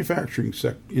ISM Manufacturing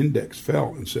Index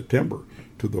fell in September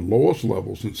to the lowest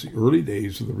level since the early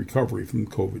days of the recovery from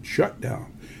the COVID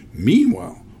shutdown.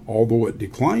 Meanwhile, although it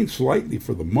declined slightly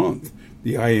for the month,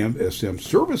 the ISM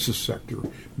services sector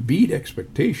beat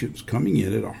expectations, coming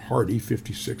in at a hearty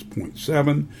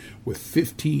 56.7, with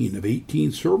 15 of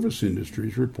 18 service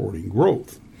industries reporting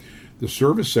growth. The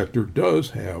service sector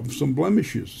does have some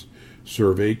blemishes.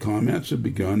 Survey comments have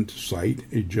begun to cite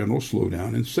a general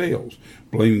slowdown in sales,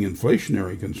 blaming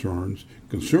inflationary concerns,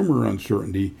 consumer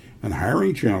uncertainty, and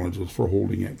hiring challenges for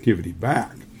holding activity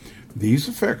back. These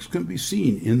effects can be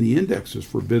seen in the indexes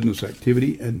for business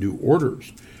activity and new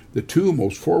orders, the two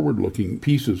most forward-looking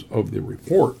pieces of the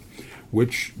report,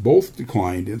 which both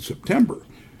declined in September.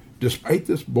 Despite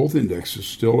this, both indexes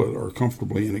still are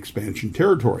comfortably in expansion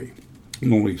territory,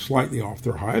 and only slightly off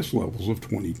their highest levels of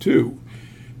 22.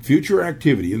 Future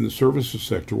activity in the services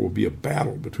sector will be a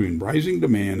battle between rising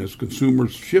demand as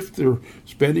consumers shift their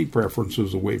spending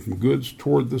preferences away from goods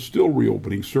toward the still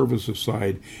reopening services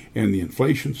side, and the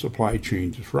inflation, supply chain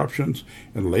disruptions,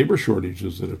 and labor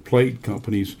shortages that have plagued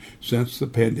companies since the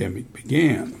pandemic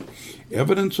began.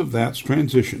 Evidence of that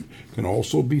transition can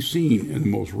also be seen in the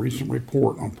most recent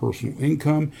report on personal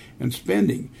income and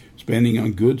spending. Spending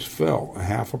on goods fell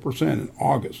 0.5% in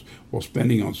August, while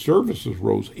spending on services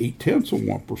rose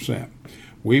 0.8%.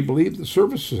 We believe the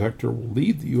services sector will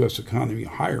lead the U.S. economy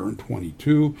higher in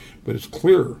 22, but it's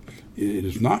clear it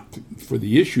is not for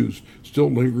the issues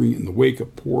still lingering in the wake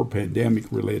of poor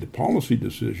pandemic-related policy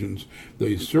decisions.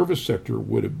 The service sector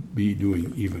would be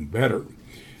doing even better.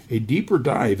 A deeper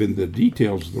dive into the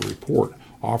details of the report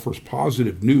offers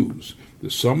positive news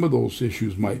that some of those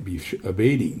issues might be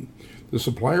abating. The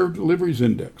Supplier Deliveries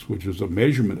Index, which is a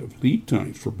measurement of lead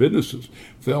times for businesses,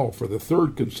 fell for the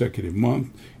third consecutive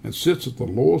month and sits at the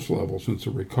lowest level since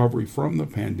the recovery from the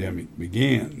pandemic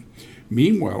began.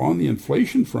 Meanwhile, on the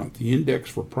inflation front, the index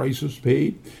for prices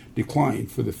paid declined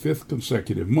for the fifth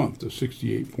consecutive month to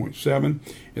 68.7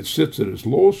 and sits at its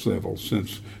lowest level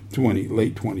since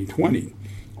late 2020.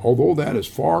 Although that is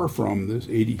far from this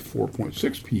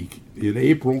 84.6 peak in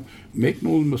April, make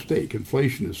no mistake,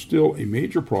 inflation is still a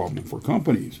major problem for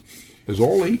companies, as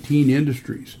all 18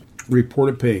 industries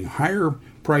reported paying higher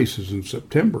prices in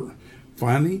September.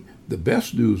 Finally, the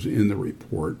best news in the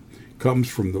report comes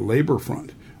from the labor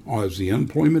front, as the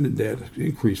unemployment index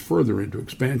increased further into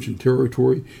expansion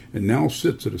territory and now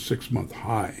sits at a 6-month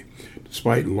high.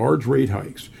 Despite large rate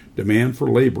hikes, demand for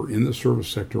labor in the service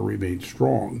sector remains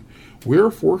strong.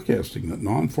 We're forecasting that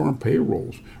non-farm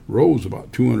payrolls rose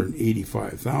about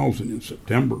 285,000 in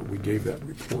September. We gave that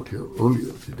report here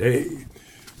earlier today.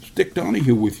 Dick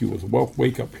Donahue with you with Wealth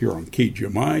Wake Up here on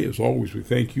KGMI. As always, we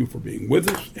thank you for being with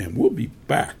us, and we'll be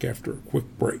back after a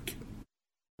quick break.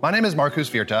 My name is Marcus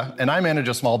Virta, and I manage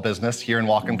a small business here in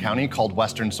Whatcom County called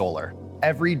Western Solar.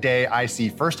 Every day I see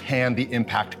firsthand the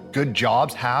impact good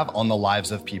jobs have on the lives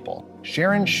of people.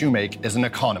 Sharon Shoemake is an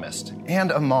economist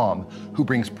and a mom who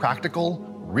brings practical,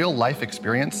 real-life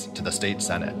experience to the state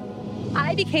Senate.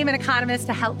 I became an economist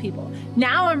to help people.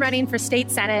 Now I'm running for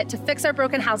state Senate to fix our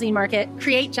broken housing market,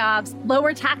 create jobs,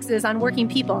 lower taxes on working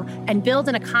people, and build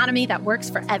an economy that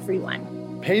works for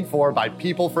everyone. Paid for by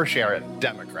People for Sharon,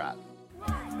 Democrat.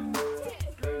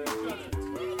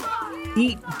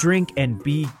 Eat, Drink, and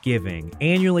Be Giving,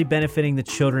 annually benefiting the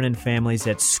children and families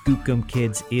at Skookum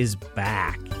Kids, is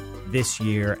back this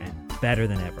year and better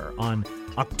than ever. On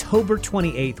October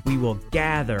 28th, we will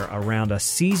gather around a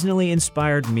seasonally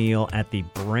inspired meal at the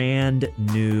brand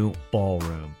new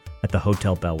ballroom at the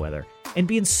Hotel Bellwether and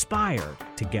be inspired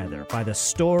together by the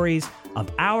stories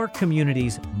of our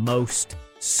community's most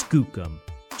Skookum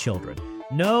children.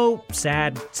 No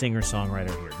sad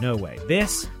singer-songwriter here. No way.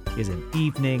 This is an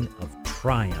evening of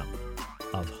triumph,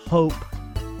 of hope,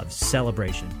 of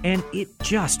celebration, and it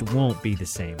just won't be the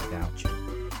same without you.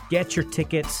 Get your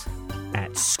tickets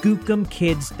at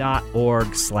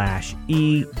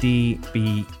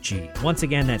skookumkids.org/EDBG. Once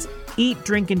again, that's Eat,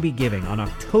 Drink, and Be Giving on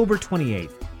October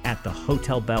 28th at the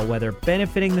Hotel Bellwether,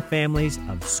 benefiting the families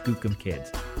of Skookum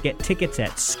Kids. Get tickets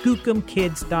at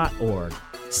skookumkids.org/EDBG.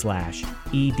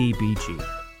 KGMI.com/EDBG.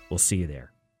 We'll see you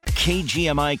there.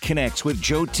 KGMI Connects with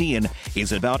Joe Tian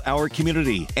is about our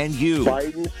community and you.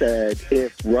 Biden said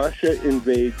if Russia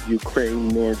invades Ukraine,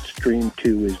 Nord Stream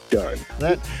 2 is done.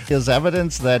 That is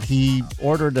evidence that he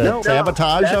ordered a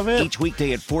sabotage of it? Each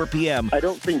weekday at 4 p.m. I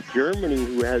don't think Germany,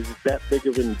 who has that big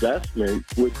of investment,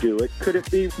 would do it. Could it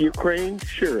be Ukraine?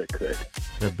 Sure it could.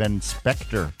 There have been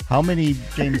Spectre. How many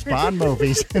James Bond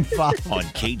movies involved? On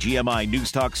KGMI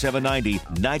News Talk 790,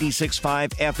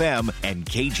 96.5 FM, and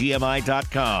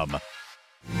KGMI.com.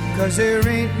 'Cause there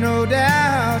ain't no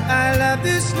doubt I love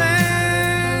this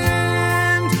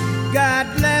land. God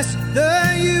bless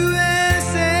the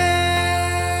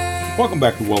USA. Welcome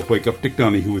back to Wealth Wake Up. Dick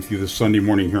Donahue with you this Sunday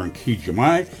morning here on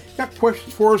KGMI. Got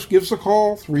questions for us? Give us a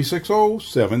call,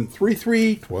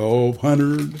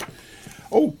 360-733-1200.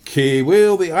 Okay,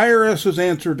 well, the IRS has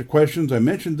answered the questions. I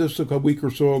mentioned this a week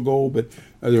or so ago, but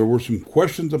there were some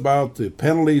questions about the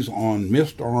penalties on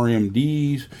missed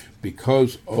RMDs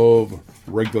because of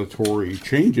regulatory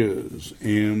changes.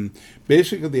 And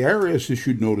basically, the IRS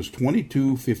issued Notice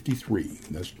 2253.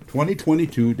 That's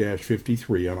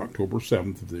 2022-53 on October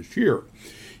 7th of this year.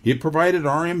 It provided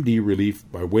RMD relief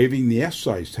by waiving the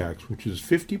excise tax, which is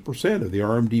 50% of the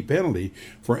RMD penalty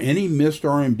for any missed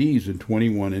RMDs in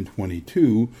 21 and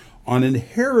 22 on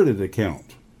inherited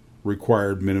account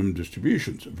required minimum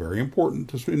distributions. Very important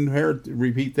to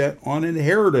repeat that, on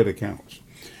inherited accounts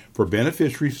for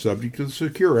beneficiaries subject to the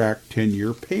Secure Act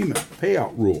 10-year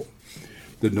payout rule.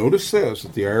 The notice says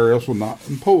that the IRS will not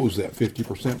impose that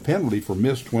 50% penalty for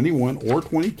missed 21 or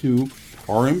 22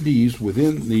 RMDs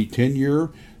within the 10-year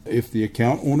if the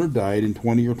account owner died in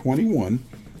 20 or 21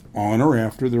 on or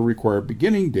after the required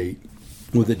beginning date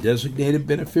with a designated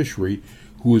beneficiary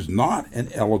who is not an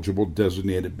eligible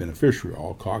designated beneficiary.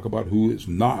 I'll talk about who is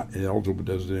not an eligible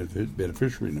designated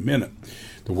beneficiary in a minute.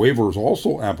 The waiver is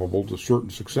also applicable to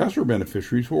certain successor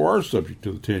beneficiaries who are subject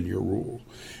to the 10-year rule.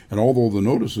 And although the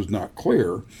notice is not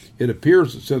clear, it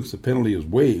appears that since the penalty is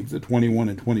waived, the 21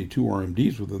 and 22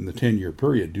 RMDs within the 10-year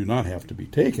period do not have to be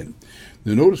taken.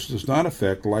 The notice does not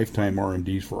affect lifetime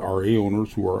RMDs for RA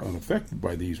owners who are unaffected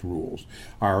by these rules.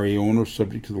 RA owners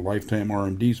subject to the lifetime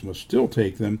RMDs must still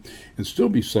take them and still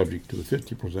be subject to the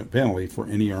 50% penalty for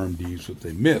any RMDs that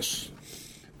they miss.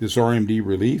 This RMD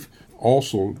relief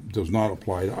also does not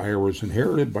apply to IRAs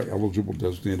inherited by eligible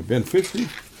designated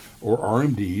beneficiaries or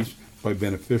RMDs by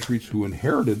beneficiaries who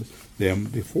inherited them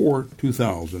before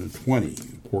 2020.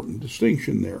 Important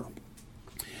distinction there.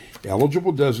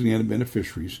 Eligible designated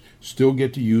beneficiaries still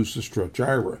get to use the stretch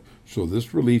IRA, so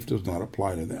this relief does not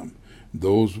apply to them.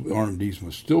 Those RMDs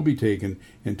must still be taken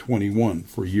in 21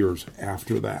 for years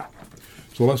after that.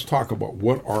 So let's talk about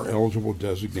what are eligible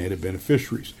designated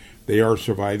beneficiaries. They are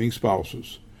surviving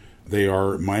spouses. They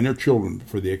are minor children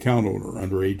for the account owner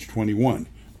under age 21,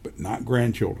 but not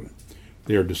grandchildren.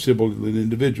 They are disabled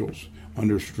individuals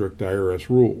under strict IRS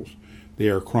rules. They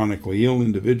are chronically ill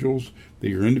individuals.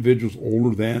 They are individuals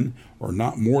older than or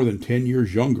not more than 10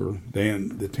 years younger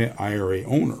than the IRA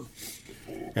owner.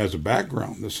 As a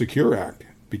background, the Secure Act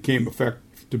became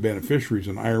effective to beneficiaries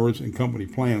in IRAs and company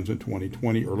plans in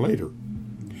 2020 or later.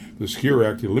 The Secure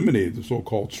Act eliminated the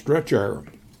so-called stretch IRA,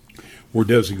 where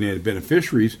designated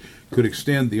beneficiaries could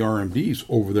extend the RMDs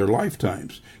over their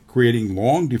lifetimes, creating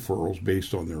long deferrals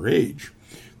based on their age.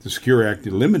 The Secure Act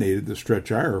eliminated the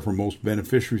stretch IRA for most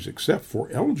beneficiaries except for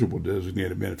eligible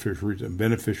designated beneficiaries and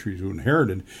beneficiaries who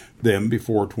inherited them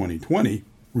before 2020,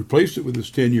 replaced it with this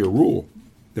 10-year rule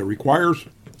that requires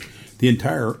the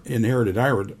entire inherited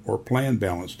IRA or plan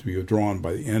balance to be withdrawn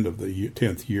by the end of the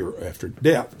 10th year after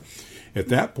death. At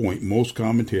that point, most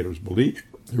commentators believe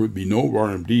there would be no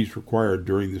RMDs required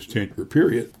during this 10-year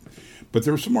period, but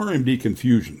there was some RMD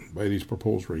confusion by these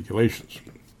proposed regulations.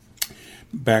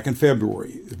 Back in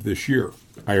February of this year,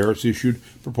 IRS issued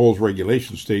proposed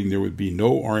regulations stating there would be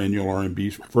no annual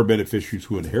RMDs for beneficiaries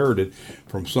who inherited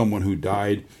from someone who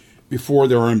died before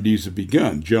their RMDs had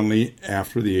begun, generally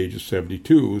after the age of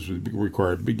 72 was the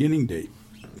required beginning date.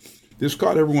 This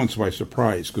caught everyone by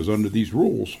surprise because under these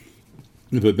rules,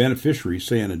 if a beneficiary,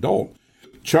 say an adult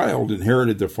child,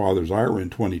 inherited their father's IRA in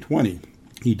 2020,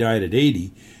 he died at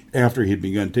 80 after he had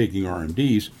begun taking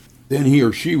RMDs, then he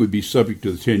or she would be subject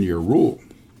to the 10-year rule.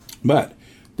 But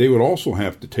they would also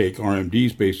have to take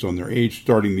RMDs based on their age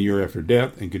starting the year after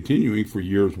death and continuing for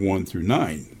years 1 through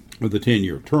 9 of the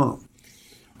 10-year term.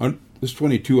 On this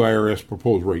 22 IRS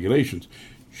proposed regulations,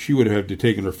 she would have to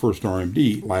taken her first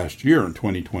RMD last year in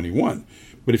 2021.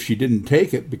 But if she didn't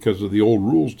take it because of the old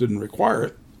rules didn't require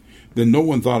it, then no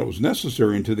one thought it was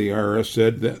necessary until the IRS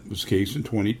said that was the case in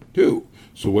 22.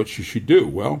 So what should she do?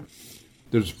 Well,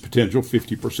 there's a potential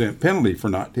 50% penalty for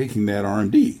not taking that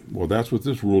RMD. Well, that's what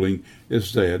this ruling is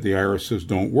said. The IRS says,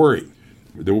 don't worry.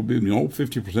 There will be no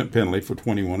 50% penalty for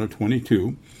 21 or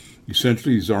 22.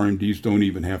 Essentially, these RMDs don't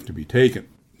even have to be taken.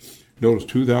 Notice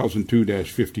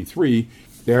 2002-53,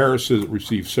 the IRS says it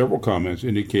received several comments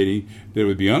indicating that it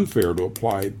would be unfair to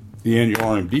apply the annual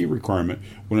RMD requirement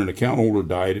when an account holder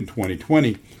died in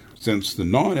 2020, since the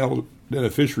non-eligible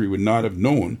beneficiary would not have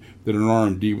known that an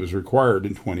RMD was required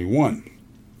in 21.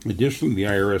 Additionally, the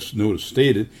IRS notice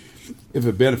stated if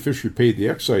a beneficiary paid the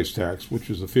excise tax, which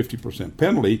is a 50%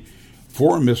 penalty,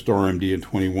 for a missed RMD in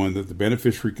 21, that the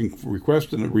beneficiary can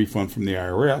request a refund from the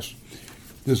IRS.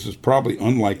 This is probably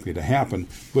unlikely to happen,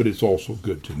 but it's also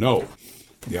good to know.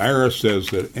 The IRS says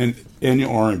that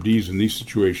annual RMDs in these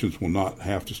situations will not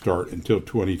have to start until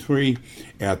 23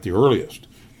 at the earliest.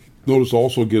 Notice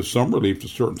also gives some relief to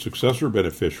certain successor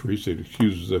beneficiaries. It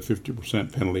excuses a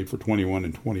 50% penalty for 21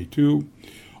 and 22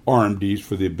 RMDs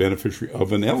for the beneficiary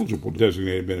of an eligible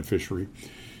designated beneficiary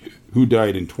who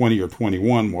died in 20 or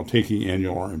 21 while taking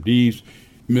annual RMDs.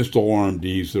 Missed all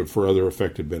RMDs that are for other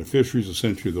affected beneficiaries,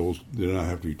 essentially those do not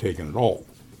have to be taken at all.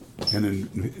 And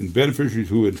in beneficiaries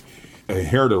who would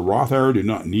inherit a Roth IRA do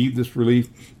not need this relief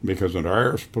because under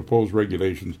IRS proposed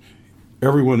regulations,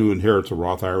 everyone who inherits a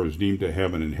Roth IRA is deemed to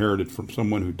have inherited from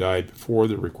someone who died before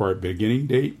the required beginning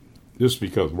date. This is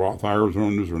because Roth IRA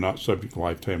owners are not subject to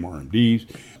lifetime RMDs.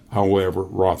 However,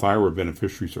 Roth IRA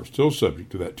beneficiaries are still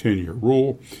subject to that 10-year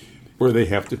rule where they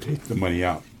have to take the money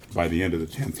out by the end of the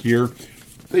 10th year.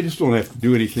 They just don't have to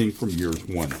do anything from years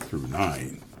 1 through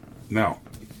 9. Now,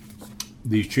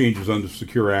 these changes under the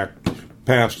Secure Act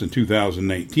passed in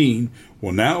 2019.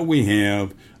 Well, now we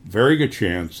have a very good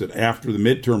chance that after the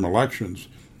midterm elections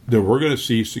that we're going to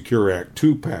see Secure Act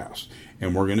 2 pass,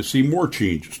 and we're going to see more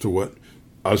changes to what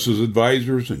us as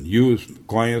advisors and you as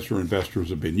clients or investors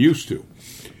have been used to.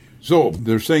 So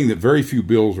they're saying that very few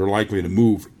bills are likely to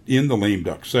move in the lame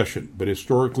duck session, but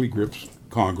historically grips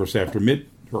Congress after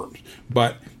midterms.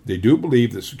 But they do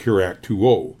believe that Secure Act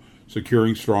 2.0,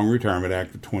 Securing Strong Retirement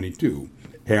Act of 22,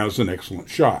 has an excellent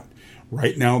shot.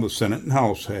 Right now, the Senate and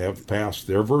House have passed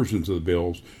their versions of the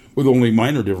bills with only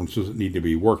minor differences that need to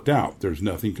be worked out. There's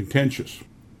nothing contentious.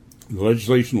 The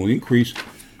legislation will increase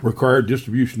required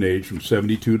distribution age from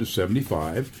 72 to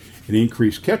 75 and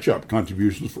increase catch-up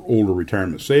contributions for older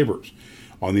retirement savers.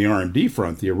 On the RMD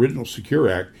front, the original Secure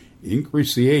Act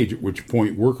increased the age at which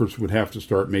point workers would have to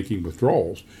start making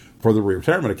withdrawals for the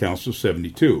retirement accounts to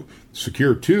 72.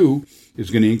 Secure 2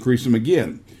 is going to increase them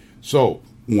again. So,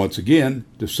 once again,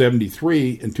 to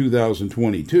 73 in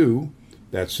 2022,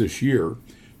 that's this year,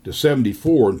 to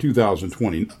 74 in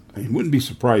 2020. I wouldn't be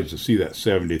surprised to see that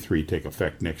 73 take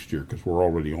effect next year because we're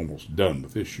already almost done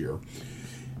with this year.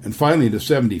 And finally to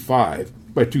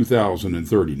 75 by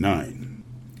 2039.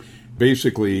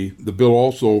 Basically, the bill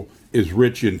also is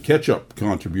rich in catch-up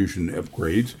contribution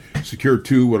upgrades. Secure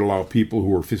 2 would allow people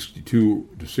who are 52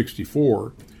 to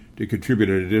 64 to contribute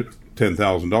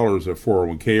 $10,000 of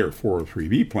 401k or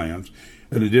 403b plans,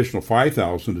 an additional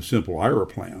 $5,000 to simple IRA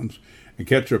plans, and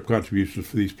catch-up contributions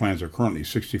for these plans are currently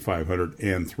 $6,500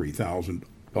 and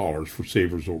 $3,000 for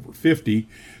savers over 50.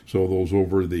 So those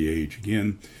over the age,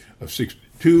 again, of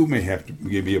 62 may have to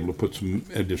be able to put some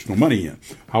additional money in.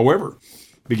 However,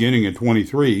 beginning in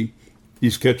 23,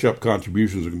 these catch-up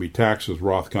contributions are going to be taxed as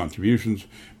Roth contributions,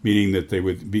 meaning that they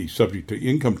would be subject to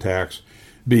income tax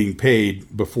being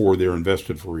paid before they're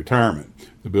invested for retirement.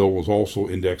 The bill was also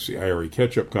index the IRA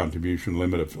catch-up contribution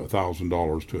limit of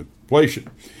 $1,000 to inflation.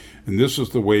 And this is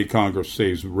the way Congress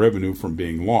saves revenue from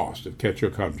being lost. If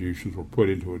catch-up contributions were put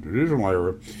into a traditional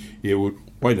IRA, it would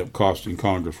wind up costing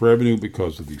Congress revenue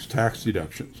because of these tax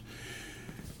deductions.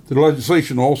 The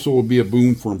legislation also will be a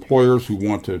boon for employers who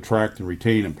want to attract and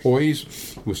retain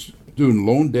employees with student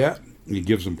loan debt. It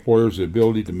gives employers the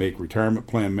ability to make retirement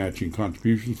plan matching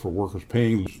contributions for workers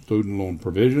paying student loan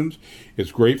provisions.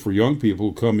 It's great for young people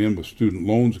who come in with student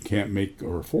loans and can't make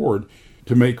or afford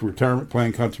to make retirement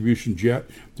plan contributions yet.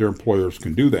 Their employers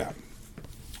can do that.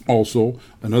 Also,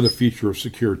 another feature of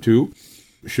Secure 2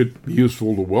 should be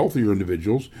useful to wealthier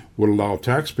individuals, would allow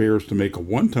taxpayers to make a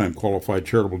one-time qualified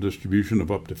charitable distribution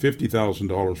of up to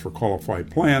 $50,000 for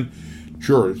qualified plan,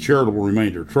 charitable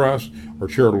remainder trust, or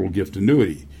charitable gift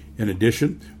annuity. In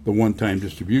addition, the one-time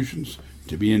distributions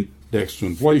to be indexed to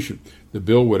inflation. The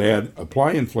bill would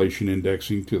apply inflation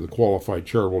indexing to the qualified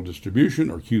charitable distribution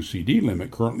or QCD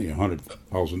limit, currently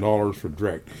 $100,000 for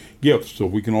direct gifts. So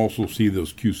we can also see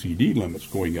those QCD limits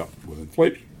going up with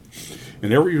inflation.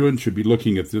 And everyone should be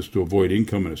looking at this to avoid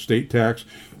income and estate tax.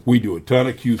 We do a ton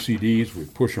of QCDs. We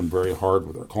push them very hard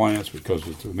with our clients because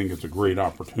I think it's a great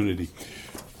opportunity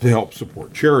to help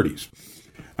support charities.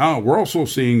 We're also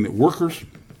seeing that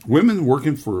women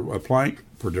applying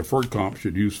for deferred comp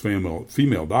should use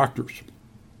female doctors.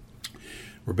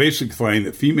 We're basically finding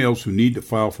that females who need to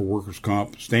file for workers'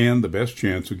 comp stand the best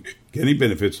chance of getting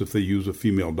benefits if they use a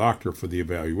female doctor for the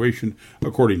evaluation,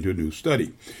 according to a new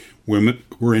study. Women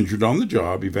who were injured on the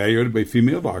job evaluated by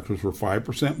female doctors were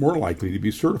 5% more likely to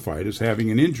be certified as having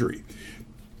an injury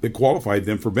that qualified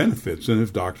them for benefits than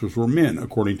if doctors were men,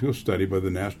 according to a study by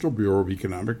the National Bureau of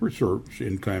Economic Research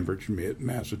in Cambridge,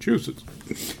 Massachusetts,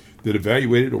 that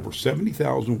evaluated over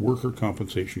 70,000 worker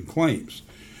compensation claims.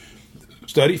 The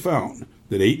study found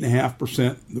that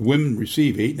 8.5%, the women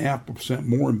receive 8.5%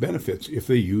 more in benefits if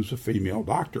they use a female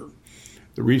doctor.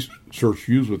 The research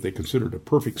used what they considered a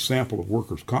perfect sample of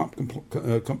workers' comp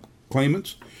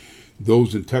claimants,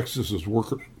 those in Texas's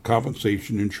worker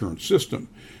compensation insurance system.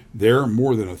 There,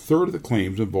 more than a third of the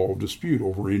claims involve dispute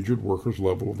over injured workers'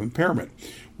 level of impairment,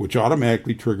 which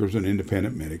automatically triggers an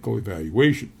independent medical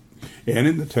evaluation. And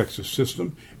in the Texas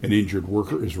system, an injured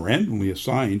worker is randomly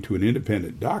assigned to an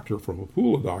independent doctor from a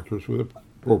pool of doctors with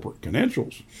appropriate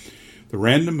credentials. The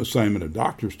random assignment of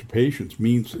doctors to patients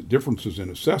means that differences in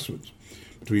assessments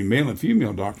between male and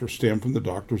female doctors stem from the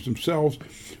doctors themselves,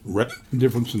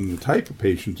 difference in the type of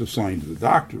patients assigned to the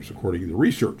doctors, according to the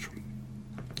research.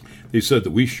 They said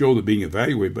that we show that being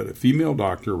evaluated by a female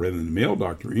doctor rather than a male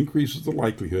doctor increases the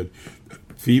likelihood that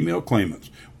female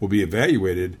claimants will be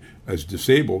evaluated as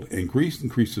disabled and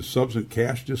increases subsequent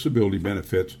cash disability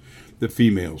benefits that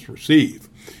females receive.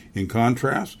 In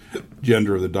contrast, the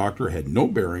gender of the doctor had no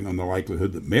bearing on the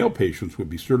likelihood that male patients would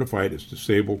be certified as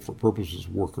disabled for purposes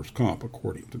of workers' comp,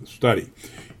 according to the study.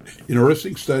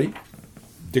 Interesting study.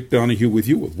 Dick Donahue with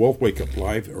you with Wealth Wake Up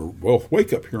Live, or Wealth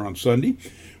Wake Up here on Sunday.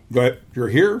 Glad you're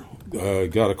here.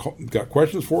 Got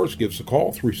questions for us? Give us a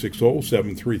call,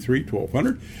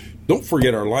 360-733-1200. Don't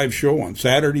forget our live show on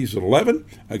Saturdays at 11.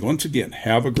 Once again,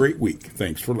 have a great week.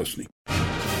 Thanks for listening.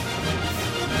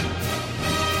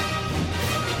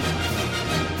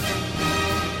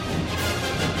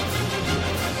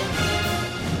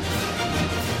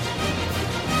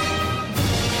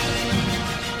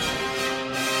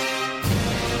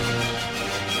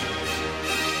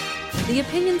 The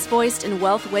opinions voiced in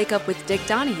Wealth Wake Up with Dick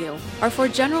Donahue are for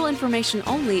general information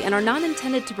only and are not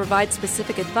intended to provide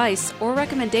specific advice or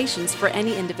recommendations for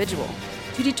any individual.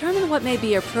 To determine what may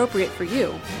be appropriate for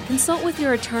you, consult with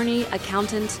your attorney,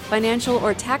 accountant, financial,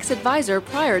 or tax advisor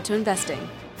prior to investing.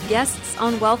 Guests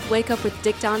on Wealth Wake Up with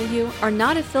Dick Donahue are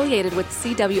not affiliated with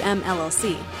CWM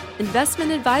LLC.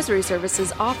 Investment advisory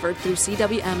services offered through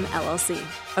CWM LLC,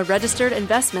 a registered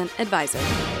investment advisor.